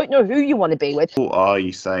time. You don't know who you want to be with. What are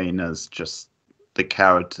you saying as just the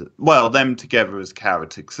character? Well, them together as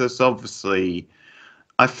characters. Because obviously,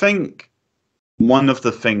 I think one of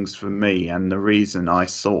the things for me, and the reason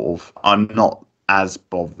I'm not as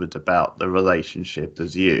bothered about the relationship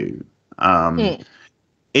as you,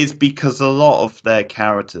 is because a lot of their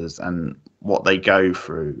characters and what they go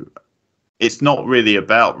through, it's not really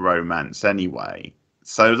about romance anyway.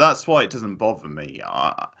 So that's why it doesn't bother me.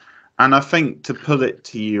 And I think, to put it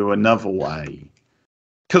to you another way,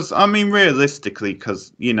 because I mean, realistically,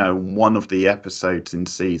 because one of the episodes in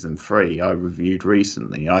season 3 I reviewed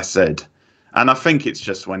recently, I said, and I think it's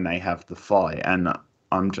just when they have the fight, and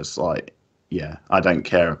I'm just like, yeah, I don't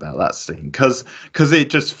care about that scene, because it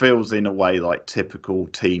just feels in a way like typical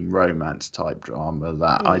teen romance type drama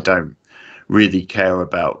that I don't really care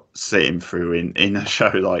about sitting through in a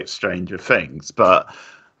show like Stranger Things. But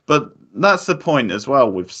that's the point as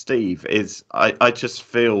well with Steve, is I just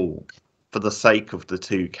feel, for the sake of the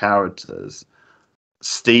 2 characters,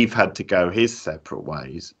 Steve had to go his separate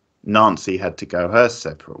ways, Nancy had to go her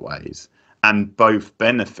separate ways, and both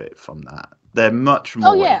benefit from that. They're much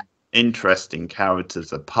more interesting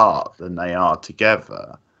characters apart than they are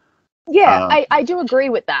together. Yeah, I do agree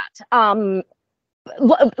with that.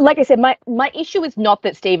 Like I said, my issue is not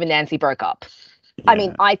that Steve and Nancy broke up. I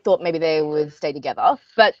mean, Yeah. I thought maybe they would stay together,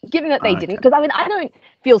 but given that they didn't, Okay. because I mean, I don't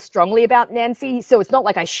feel strongly about Nancy, so it's not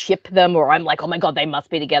like I ship them or I'm like, oh my God, they must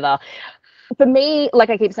be together. For me, like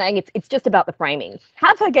I keep saying, it's just about the framing.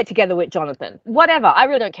 Have her get together with Jonathan. Whatever. I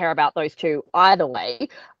really don't care about those two either way.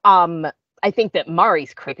 Um, I think that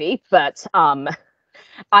Murray's creepy, but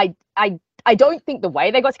I I I don't think the way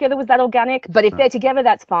they got together was that organic. But if they're together,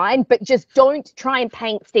 that's fine. But just don't try and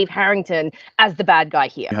paint Steve Harrington as the bad guy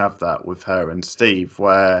here. You have that with her and Steve,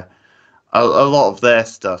 where a lot of their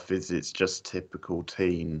stuff is it's just typical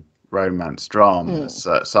teen romance drama.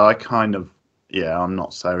 So I kind of, yeah, I'm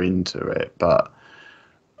not so into it, but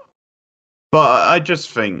I just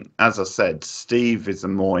think, as I said, Steve is a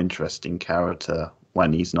more interesting character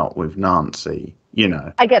when he's not with Nancy. You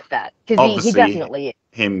know, I get that because he obviously definitely is.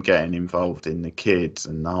 him getting involved in the kids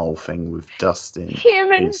and the whole thing with Dustin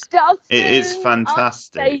Him and is it is Dustin,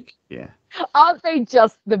 fantastic. Yeah, aren't they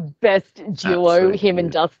just the best duo, him and absolutely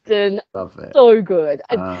Dustin? love it. So good.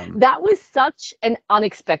 And Um, that was such an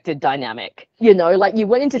unexpected dynamic. You know, like you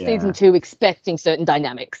went into season yeah, 2 expecting certain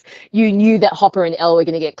dynamics. You knew that Hopper and Elle were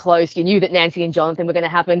going to get close. You knew that Nancy and Jonathan were going to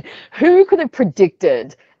happen. Who could have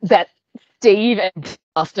predicted that Steve and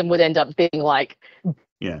Dustin would end up being like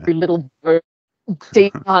yeah. little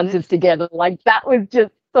deep hunters together? Like that was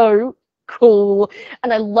just so cool.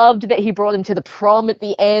 And I loved that he brought him to the prom at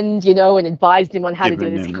the end, you know, and advised him on how to do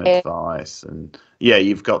Giving his him hair. advice, and yeah,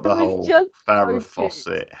 you've got It the was whole just Farrah so cute.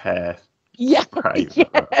 Fawcett hair Yeah, spray yeah.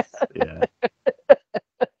 verse. Yeah,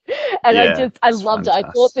 And yeah, I it's loved it. I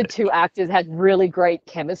thought the two fantastic. actors had really great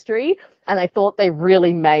chemistry, and I thought they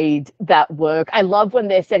really made that work. I love when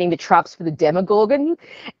they're setting the traps for the Demogorgon,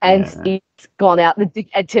 and Yeah, Steve's gone out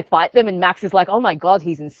to fight them, and Max is like, "Oh my God,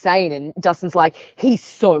 he's insane," and Dustin's like, "He's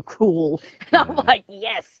so cool," and I'm yeah. like,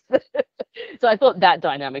 "Yes." So I thought that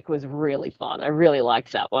dynamic was really fun. I really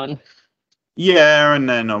liked that one. Yeah, and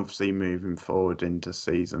then obviously moving forward into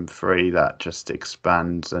season 3, that just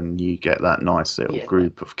expands and you get that nice little Yeah.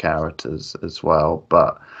 group of characters as well.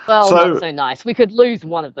 But Well, not so so nice. We could lose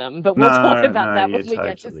one of them, but we'll talk no, about no, that you're when we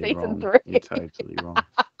get to totally season wrong. 3. You're totally wrong.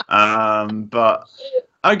 But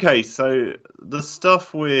okay, so the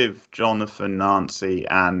stuff with Jonathan, Nancy,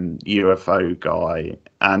 and UFO guy,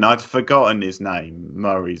 and I'd forgotten his name.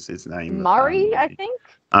 Murray's his name Murray, I apparently. think.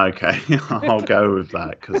 Okay, I'll go with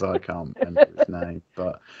that because I can't remember his name.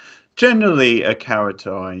 But generally, a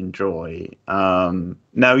character I enjoy.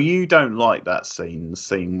 Now, you don't like that scene, the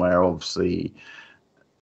scene where obviously,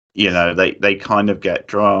 you know, they kind of get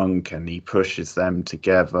drunk and he pushes them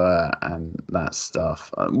together and that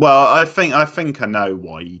stuff. Well, I think I know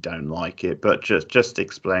why you don't like it, but just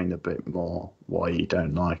explain a bit more why you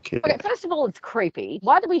don't like Okay, it. first of all, it's creepy.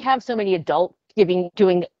 Why do we have so many adults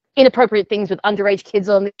doing inappropriate things with underage kids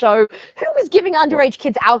on the show? Who is giving Well, underage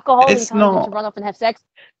kids alcohol and it's telling them to not. run off and have sex?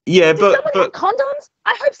 Yeah, Does but someone have condoms?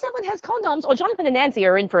 I hope someone has condoms, or Jonathan and Nancy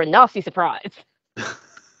are in for a nasty surprise.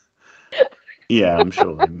 yeah, I'm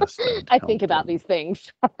sure they must have I think about condoms. these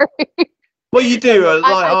things. Well, you So do. look,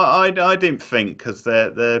 Like I didn't think because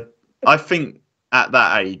they're. I think at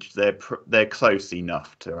that age they're close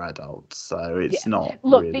enough to adults, so yeah, it's not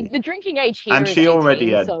look, really. the drinking age here And is she already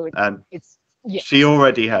 18, had so and it's yeah, she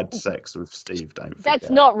already had sex with Steve. Don't that's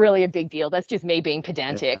forget. not really a big deal. That's just me being Yeah,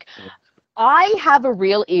 pedantic. yeah, I have a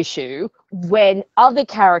real issue when other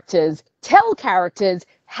characters tell characters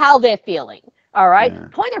how they're feeling. All right. yeah.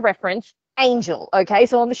 Point of reference, Angel. Okay.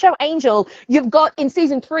 So on the show Angel, you've got in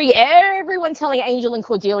season 3, everyone telling Angel and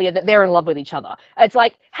Cordelia that they're in love with each other. It's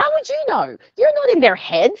like, how would you know? You're not in their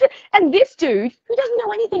heads. And this dude, who doesn't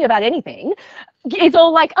know anything about anything, is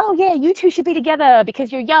all like, oh, yeah, you two should be together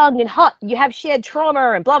because you're young and hot. You have shared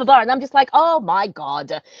trauma and blah, blah, blah. And I'm just like, oh, my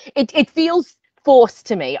God. It feels forced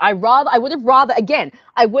to me. I would have rather, again,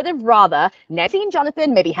 I would have rather Nancy and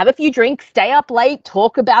Jonathan maybe have a few drinks, stay up late,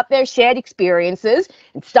 talk about their shared experiences,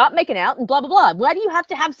 and start making out and blah, blah, blah. Why do you have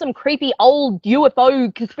to have some creepy old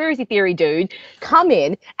UFO conspiracy theory dude come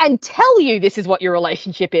in and tell you this is what your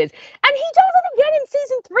relationship is? And he does it again in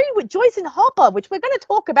season 3 with Joyce and Hopper, which we're going to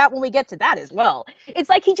talk about when we get to that as well. It's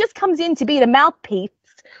like he just comes in to be the mouthpiece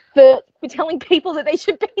for telling people that they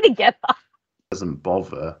should be together. Doesn't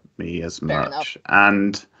bother me as Fair enough. much,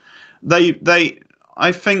 and they.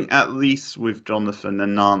 I think at least with Jonathan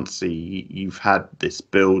and Nancy, you've had this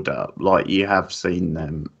build up, like you have seen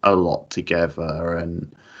them a lot together,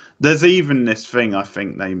 and there's even this thing I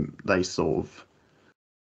think they sort of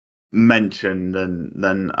mentioned, and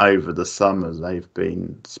then over the summer they've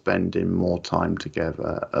been spending more time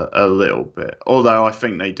together a little bit. Although I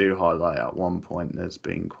think they do highlight at one point there's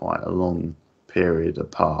been quite a long period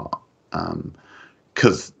apart,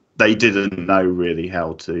 because they didn't know really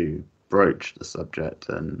how to broach the subject,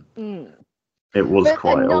 and Mm. it was But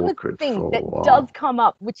quite another awkward thing for a that does while. come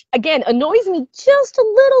up, which again annoys me just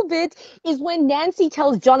a little bit, is when Nancy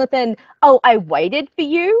tells Jonathan, "Oh, I waited for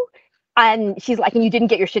you." And she's like, "And you didn't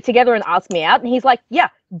get your shit together and ask me out." And he's like, "Yeah,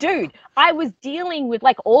 dude, I was dealing with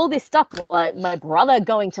like all this stuff, like my brother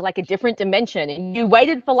going to like a different dimension, and you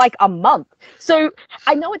waited for like a month." So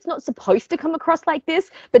I know it's not supposed to come across like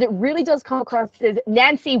this, but it really does come across as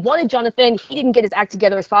Nancy wanted Jonathan. He didn't get his act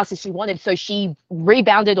together as fast as she wanted, so she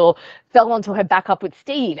rebounded or fell onto her back up with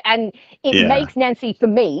Steve. And it Yeah. makes Nancy, for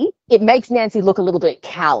me, it makes Nancy look a little bit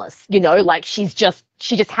callous, like she just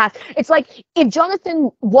has, it's like if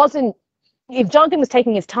Jonathan was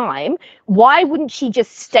taking his time, why wouldn't she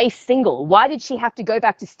just stay single? Why did she have to go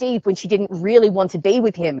back to Steve when she didn't really want to be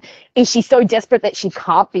with him? Is she so desperate that she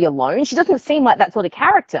can't be alone? She doesn't seem like that sort of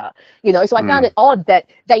character, So I found Mm. it odd that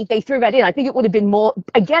they threw that in. I think it would have been more,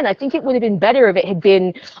 again, I think it would have been better if it had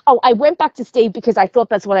been, "Oh, I went back to Steve because I thought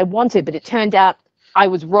that's what I wanted, but it turned out I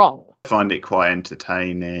was wrong." I find it quite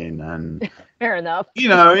entertaining, and Fair enough.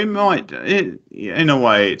 in a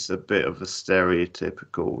way, it's a bit of a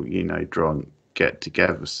stereotypical, drunk get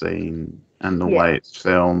together scene and the Yeah. way it's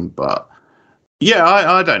filmed. But yeah,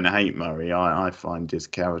 I don't hate Murray. I find his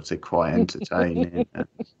character quite entertaining.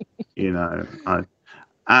 And, I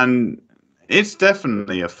and it's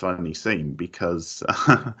definitely a funny scene because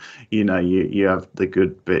you have the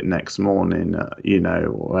good bit next morning,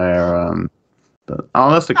 where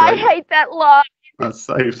that's a I great. hate that line. That's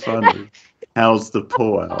so funny. How's the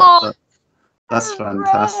pull out? Oh, That's Red.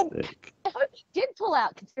 fantastic. I hope he did pull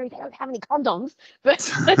out, considering they don't have any condoms. But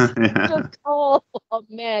Yeah. just, oh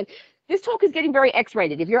man, this talk is getting very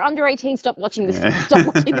X-rated. If you're under 18, stop watching this. Stop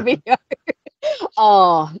watching the Yeah. video.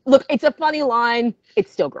 Oh, look, it's a funny line.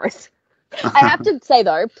 It's still gross. I have to say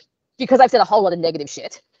though, because I've said a whole lot of negative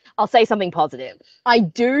shit, I'll say something positive. I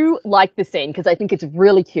do like the scene because I think it's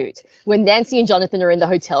really cute when Nancy and Jonathan are in the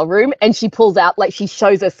hotel room and she pulls out, like, she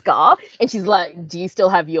shows her scar and she's like, "Do you still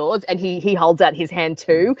have yours?" And he holds out his hand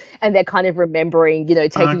too, and they're kind of remembering,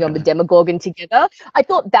 taking on the Okay. Demogorgon together. I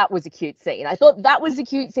thought that was a cute scene. I thought that was a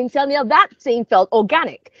cute scene. So now that scene felt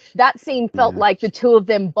organic. That scene felt Yeah. like the two of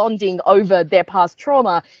them bonding over their past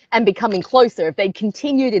trauma and becoming closer. If they'd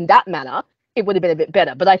continued in that manner, it would have been a bit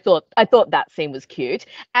better. But I thought that scene was cute.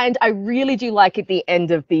 And I really do like at the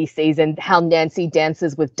end of the season how Nancy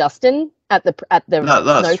dances with Dustin at the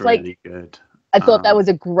That's snowflake. really good. I thought that was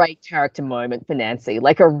a great character moment for Nancy,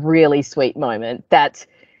 like a really sweet moment that,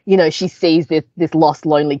 she sees this lost,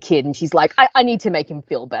 lonely kid and she's like, I need to make him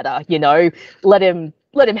feel better, let him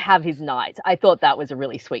have his night. I thought that was a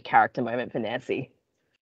really sweet character moment for Nancy.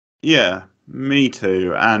 Yeah, me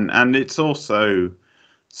too. And it's also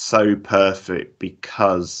so perfect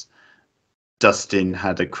because Dustin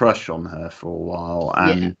had a crush on her for a while, Yeah.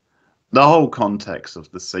 and the whole context of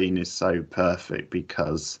the scene is so perfect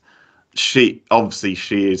because she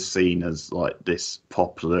is seen as like this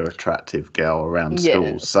popular, attractive girl around Yeah.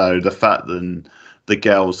 school. So the fact that the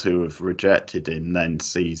girls who have rejected him then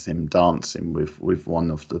sees him dancing with one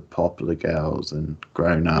of the popular girls and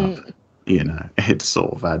grown up, Mm, it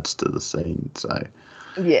sort of adds to the scene. So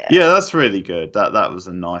yeah. yeah, that's really good. That was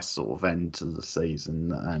a nice sort of end to the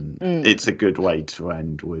season, and Mm. it's a good way to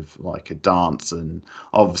end with like a dance, and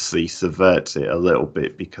obviously subverts it a little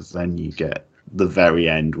bit because then you get the very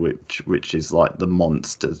end, which is like the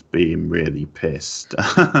monsters being really pissed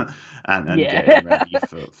and getting Yeah. ready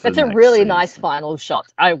for That's a next really nice season. final shot,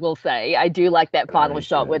 I will say. I do like that final Very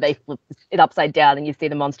shot where good. they flip it upside down and you see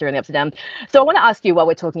the monster in the upside down. So I want to ask you, while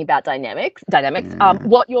we're talking about dynamics, Yeah.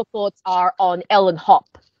 what your thoughts are on Elle and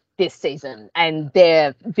Hop this season and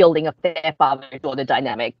their building of their father-daughter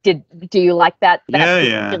dynamic. Do you like that Yeah,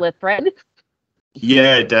 yeah. particular thread?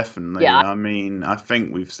 Yeah, definitely. Yeah. I mean, I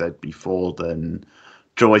think we've said before then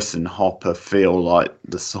Joyce and Hopper feel like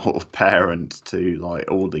the sort of parents to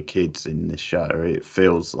like all the kids in the show. It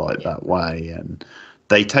feels like Yeah. that way, and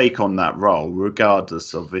they take on that role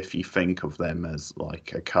regardless of if you think of them as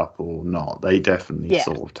like a couple or not. They definitely Yeah.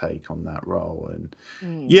 sort of take on that role, and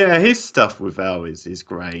Mm. yeah, his stuff with Elle is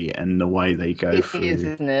great, and the way they go It is, through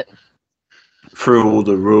isn't it? all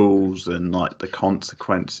the rules and like the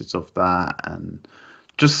consequences of that, and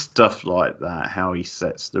just stuff like that, how he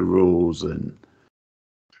sets the rules. And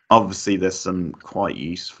obviously there's some quite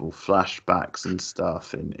useful flashbacks and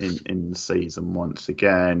stuff in the season once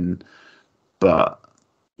again. But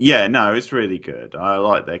yeah, no, it's really good. I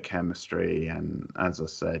like their chemistry, and as I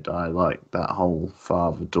said, I like that whole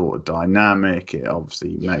father-daughter dynamic. It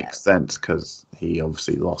obviously Yeah. makes sense because he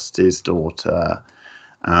obviously lost his daughter,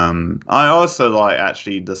 I also like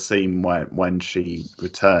actually the scene when she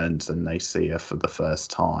returns and they see her for the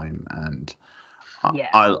first time, and Yeah.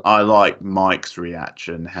 I like Mike's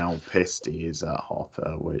reaction, how pissed he is at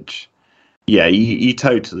Hopper, which yeah, you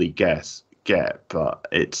totally get, but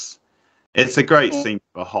it's a great scene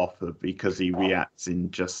for Hopper because he reacts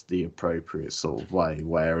in just the appropriate sort of way,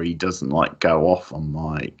 where he doesn't like go off on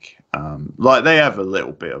Mike. Like they have a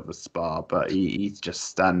little bit of a spar, but he just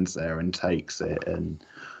stands there and takes it and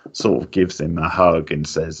sort of gives him a hug and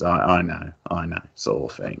says, I know,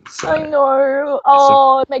 sort of thing. So I know.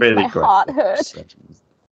 Oh, it makes really my great heart hurt.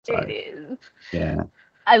 So, It is. yeah.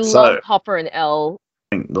 I So love Hopper and Elle.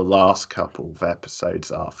 I think the last couple of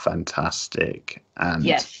episodes are fantastic and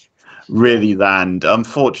Yes. really land.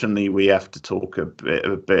 Unfortunately, we have to talk a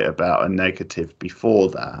bit about a negative before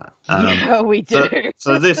that. Yeah, we do.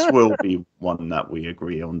 So this will be one that we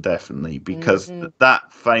agree on definitely, because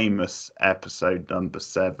that famous episode number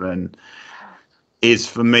 7 is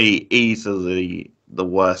for me easily the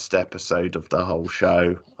worst episode of the whole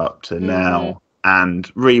show up to now.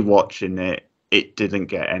 And rewatching it, it didn't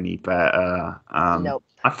get any better. Nope.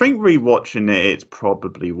 I think rewatching it, it's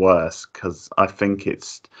probably worse because I think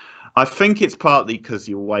it's partly because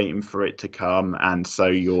you're waiting for it to come, and so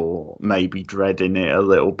you're maybe dreading it a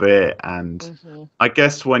little bit. And I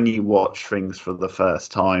guess when you watch things for the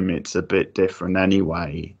first time, it's a bit different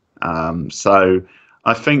anyway. So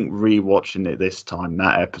I think rewatching it this time,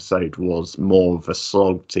 that episode was more of a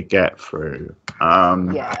slog to get through.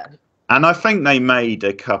 Yeah. And I think they made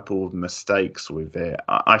a couple of mistakes with it.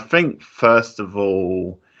 I think, first of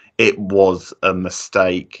all, it was a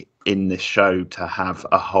mistake in this show to have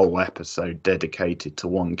a whole episode dedicated to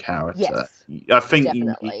one character. Yes, I think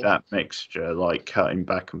definitely. you need that mixture, like cutting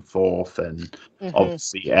back and forth, and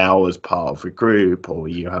obviously Elle as part of a group, or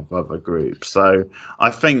you have other groups. So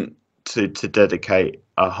I think to dedicate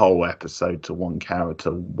a whole episode to one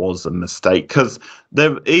character was a mistake, because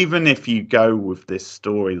there, even if you go with this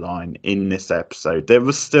storyline in this episode, there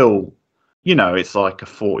was still, you know, it's like a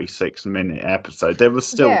 46-minute episode. There was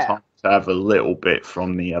still time to have a little bit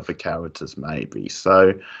from the other characters, maybe.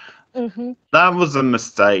 So that was a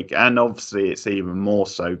mistake, and obviously it's even more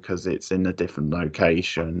so because it's in a different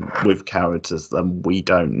location with characters that we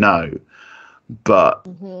don't know. But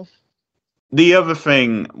the other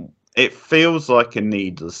thing, it feels like a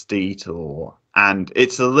needless detour, and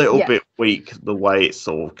it's a little bit weak the way it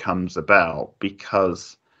sort of comes about,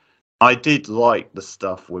 because I did like the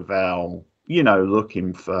stuff with Elle, you know,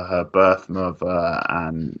 looking for her birth mother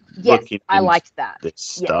and looking I into liked that. this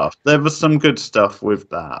stuff. There was some good stuff with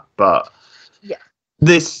that, but Yeah.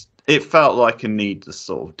 this, it felt like a needless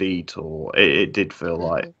sort of detour. It did feel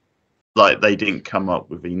like they didn't come up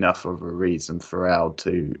with enough of a reason for Elle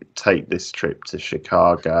to take this trip to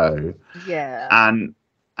Chicago. Yeah. And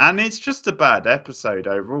it's just a bad episode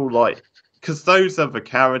overall, like, because those other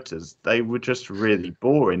characters, they were just really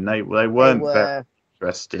boring. They weren't very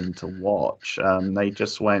interesting to watch. They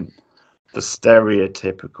just went for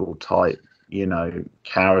stereotypical type, you know,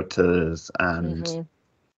 characters, and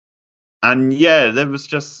yeah, there was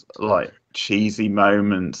just like cheesy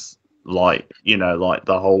moments, like, you know, like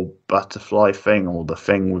the whole butterfly thing, or the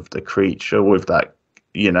thing with the creature with that,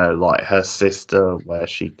 you know, like her sister, where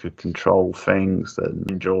she could control things, and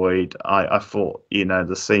enjoyed. I thought, you know,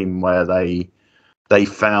 the scene where they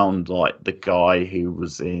found like the guy who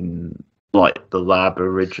was in like the lab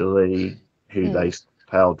originally, who they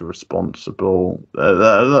held responsible.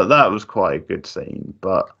 That was quite a good scene,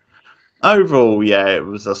 but overall, yeah, it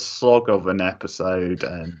was a slog of an episode,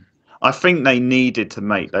 and I think they needed to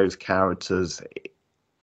make those characters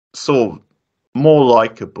sort of more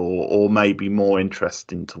likable, or maybe more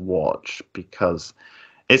interesting to watch, because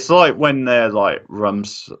it's like when they're like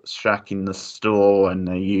rumshacking the store and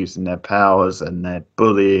they're using their powers and they're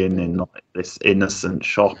bullying in like this innocent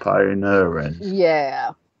shop owner, and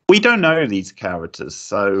we don't know these characters,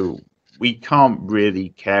 so we can't really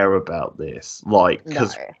care about this, like,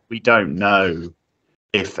 because we don't know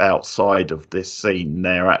if outside of this scene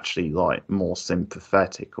they're actually like more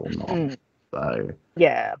sympathetic or not. So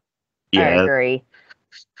I agree.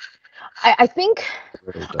 I think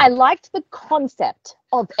I liked the concept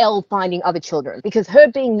of Elle finding other children, because her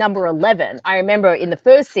being number 11, I remember in the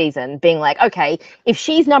first season being like, okay, if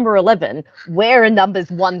she's number 11, where are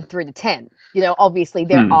numbers 1 through to 10? You know, obviously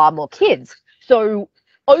there are more kids. So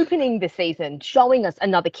opening the season, showing us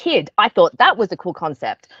another kid, I thought that was a cool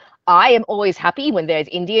concept. I am always happy when there's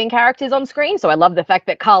Indian characters on screen. So I love the fact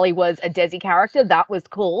that Carly was a Desi character. That was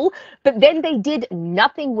cool. But then they did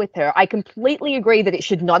nothing with her. I completely agree that it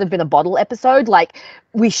should not have been a bottle episode. Like,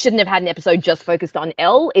 we shouldn't have had an episode just focused on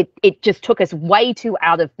Elle. It just took us way too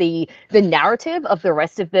out of the narrative of the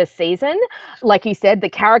rest of the season. Like you said, the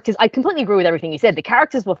characters, I completely agree with everything you said. The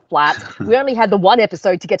characters were flat. We only had the one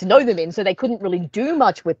episode to get to know them in, so they couldn't really do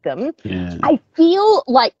much with them. Yeah. I feel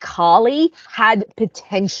like Carly had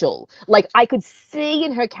potential. Like, I could see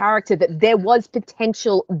in her character that there was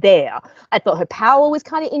potential there. I thought her power was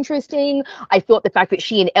kind of interesting. I thought the fact that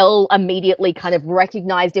she and Elle immediately kind of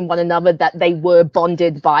recognized in one another that they were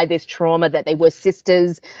bonded by this trauma, that they were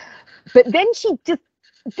sisters. But then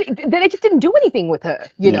they just didn't do anything with her,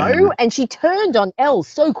 you know? And she turned on Elle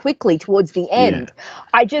so quickly towards the end.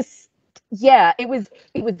 It was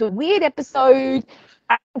a weird episode.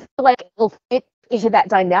 I feel like Elle fit into that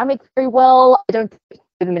dynamic very well. I don't think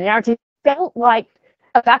the narrative felt like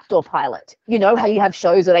a backdoor pilot. You know how you have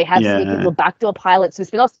shows where they have sneaky little backdoor pilots for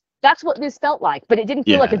spin-offs? That's what this felt like, but it didn't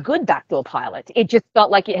feel like a good backdoor pilot. It just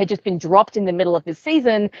felt like it had just been dropped in the middle of the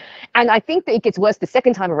season. And I think that it gets worse the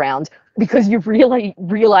second time around because you really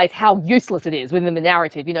realize how useless it is within the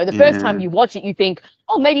narrative. You know, the first time you watch it, you think,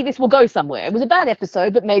 oh, maybe this will go somewhere. It was a bad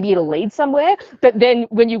episode, but maybe it'll lead somewhere. But then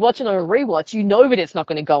when you watch it on a rewatch, you know that it's not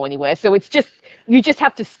going to go anywhere. So it's just, you just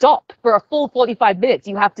have to stop for a full 45 minutes.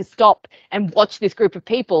 You have to stop and watch this group of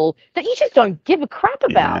people that you just don't give a crap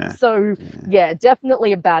about. So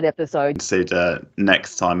definitely a bad episode. Consider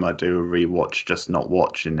next time I do a rewatch just not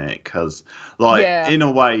watching it, because in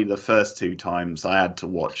a way the first two times I had to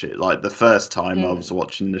watch it. Like the first time I was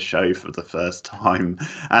watching the show for the first time,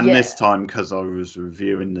 and this time because I was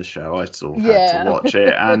reviewing the show I sort of had to watch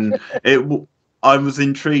it, and I was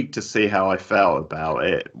intrigued to see how I felt about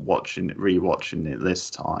it rewatching it this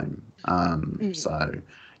time. So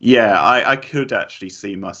I could actually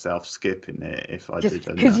see myself skipping it if I did.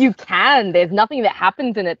 Because you can. There's nothing that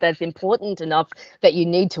happens in it that's important enough that you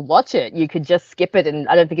need to watch it. You could just skip it, and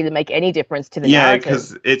I don't think it'd make any difference to the narrative. Yeah,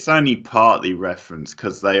 because it's only partly referenced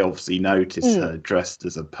because they obviously noticed her dressed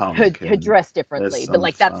as a punk. Her dress differently, but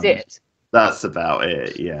like that's it. That's about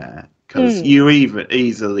it, yeah. Because you even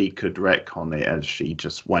easily could retcon it as she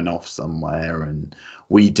just went off somewhere and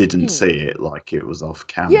we didn't see it, like it was off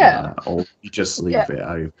camera, or you just leave it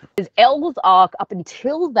open. Elle's arc up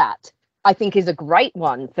until that, I think, is a great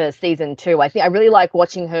one for season 2. I think I really like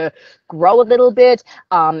watching her grow a little bit.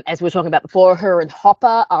 As we were talking about before, her and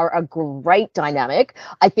Hopper are a great dynamic.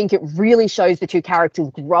 I think it really shows the two characters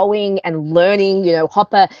growing and learning. You know,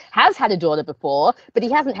 Hopper has had a daughter before, but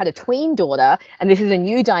he hasn't had a tween daughter, and this is a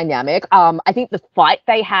new dynamic. I think the fight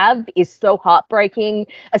they have is so heartbreaking,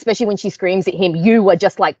 especially when she screams at him, "You are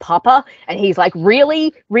just like Papa," and he's like,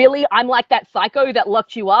 "Really? Really? I'm like that psycho that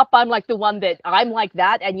locked you up. I'm like the one that I'm like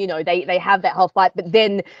that." And, you know, they have that whole fight, but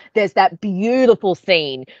then there's that beautiful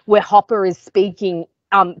scene where Hopper is speaking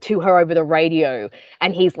to her over the radio,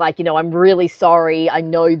 and he's like, you know, "I'm really sorry. I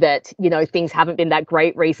know that, you know, things haven't been that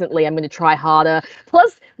great recently. I'm going to try harder."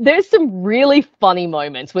 Plus, there's some really funny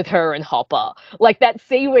moments with her and Hopper, like that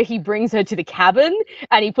scene where he brings her to the cabin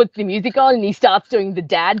and he puts the music on and he starts doing the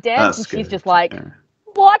dad dance. That's she's just like,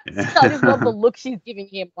 what? I just love the look she's giving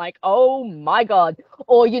him, like, oh my God.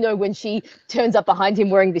 Or, you know, when she turns up behind him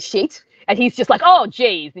wearing the sheet and he's just like, "Oh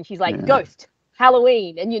geez," and she's like, "Ghost,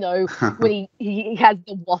 Halloween," and, you know, when he has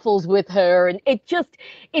the waffles with her, and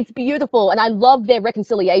it's beautiful. And I love their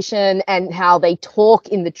reconciliation and how they talk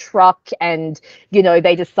in the truck, and, you know,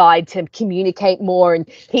 they decide to communicate more, and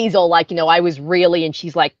he's all like, you know, "I was really," and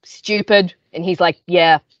she's like, "Stupid," and he's like,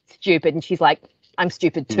 "Yeah, stupid," and she's like, "I'm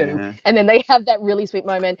stupid too." And then they have that really sweet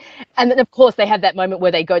moment. And then, of course, they have that moment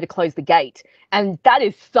where they go to close the gate. And that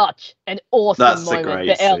is such an awesome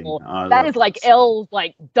moment for Elle. That is like Elle's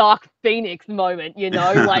like Dark Phoenix moment, you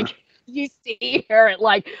know, like you see her at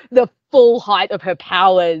like the full height of her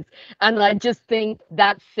powers. And I just think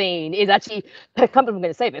that scene is actually, I can't believe I'm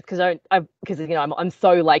going to say this because you know, I'm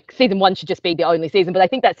so like, season 1 should just be the only season, but I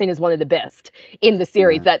think that scene is one of the best in the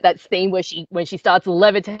series. That scene where when she starts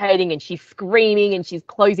levitating and she's screaming and she's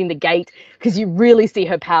closing the gate, because you really see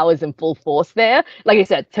her powers in full force there. Like I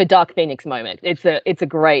said, it's her Dark Phoenix moment. It's a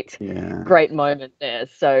great moment there.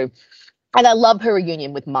 So, and I love her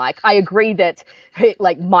reunion with Mike. I agree that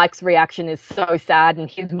like Mike's reaction is so sad, and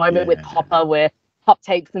his moment with Hopper where Hop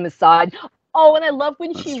takes him aside. Oh, and I love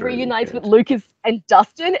when she reunites with Lucas and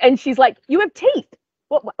Dustin, and she's like, "You have teeth.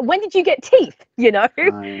 When did you get teeth?" You know,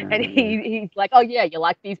 and he's like, "Oh yeah, you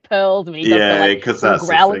like these pearls?" And he does because that's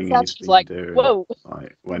the thing he's like, doing. "Whoa!"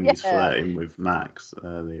 Like when he's flirting with Max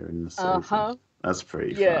earlier in the season. That's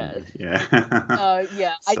pretty Yes. funny. Yeah.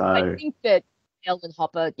 Yeah, I So, think that Ellen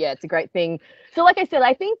Hopper, yeah, it's a great thing. So, like I said,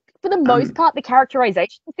 I think for the most um, part, the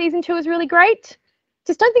characterization in season two is really great.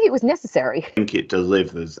 Just don't think it was necessary. I think it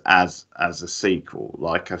delivers as a sequel.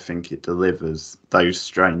 Like I think it delivers those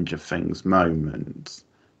Stranger Things moments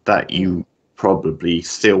that Mm, you probably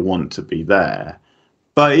still want to be there,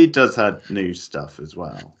 but it does add new stuff as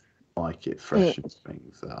well. Like it mm, freshens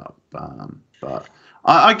things up. But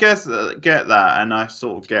I guess get that, and I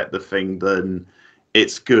sort of get the thing. Then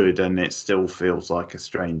it's good, and it still feels like a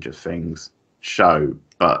Stranger Things show,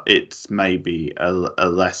 but it's maybe a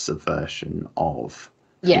lesser version of,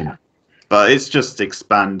 you know. yeah, But it's just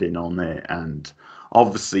expanding on it, and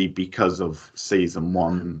obviously because of season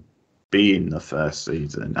one being the first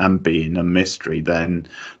season and being a mystery, then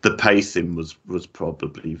the pacing was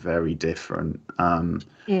probably very different.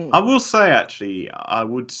 mm, I will say, actually, I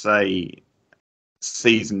would say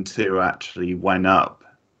season two actually went up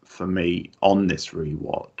for me on this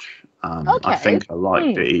rewatch. I okay, think I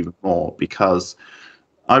liked mm, it even more because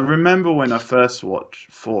I remember when I first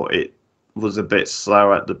watched, thought it was a bit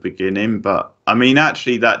slow at the beginning, but I mean,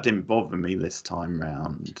 actually, that didn't bother me this time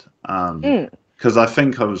round. mm, Because I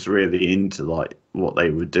think I was really into like what they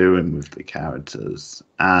were doing with the characters,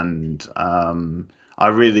 and I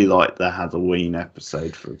really liked the Halloween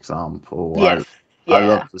episode, for example. yes, I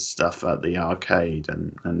love yeah, the stuff at the arcade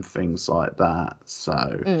and things like that.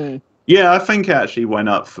 So. mm, Yeah, I think it actually went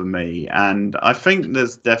up for me, and I think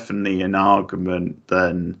there's definitely an argument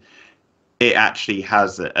then it actually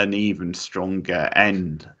has an even stronger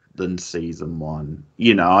end than season one.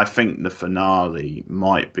 You know, I think the finale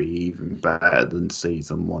might be even better than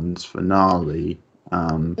season one's finale.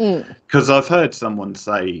 mm, Because I've heard someone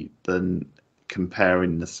say than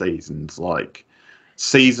comparing the seasons, like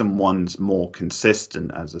season one's more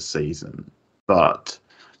consistent as a season, but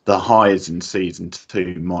the highs in season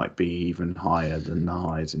two might be even higher than the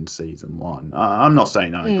highs in season one. I'm not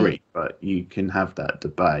saying I mm, agree, but you can have that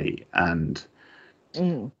debate. And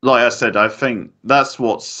mm, like I said, I think that's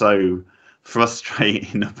what's so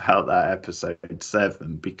frustrating about that episode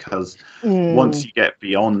seven, because once mm, you get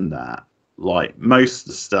beyond that, like most of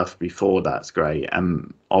the stuff before that's great,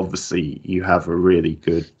 and obviously you have a really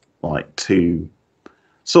good like two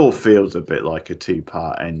sort of feels a bit like a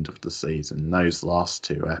two-part end of the season, those last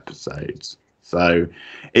two episodes. So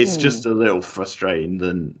it's mm, just a little frustrating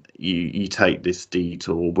that you take this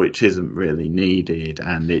detour which isn't really needed,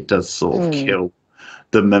 and it does sort of mm. kill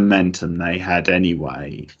the momentum they had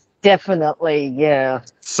anyway. Definitely, yeah.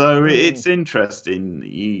 So Mm. it's interesting.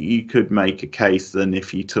 You could make a case then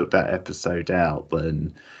if you took that episode out,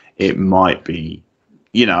 then it might be,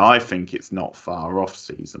 you know, I think it's not far off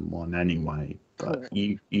season one anyway. But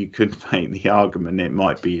you could make the argument it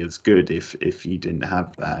might be as good if you didn't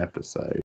have that episode.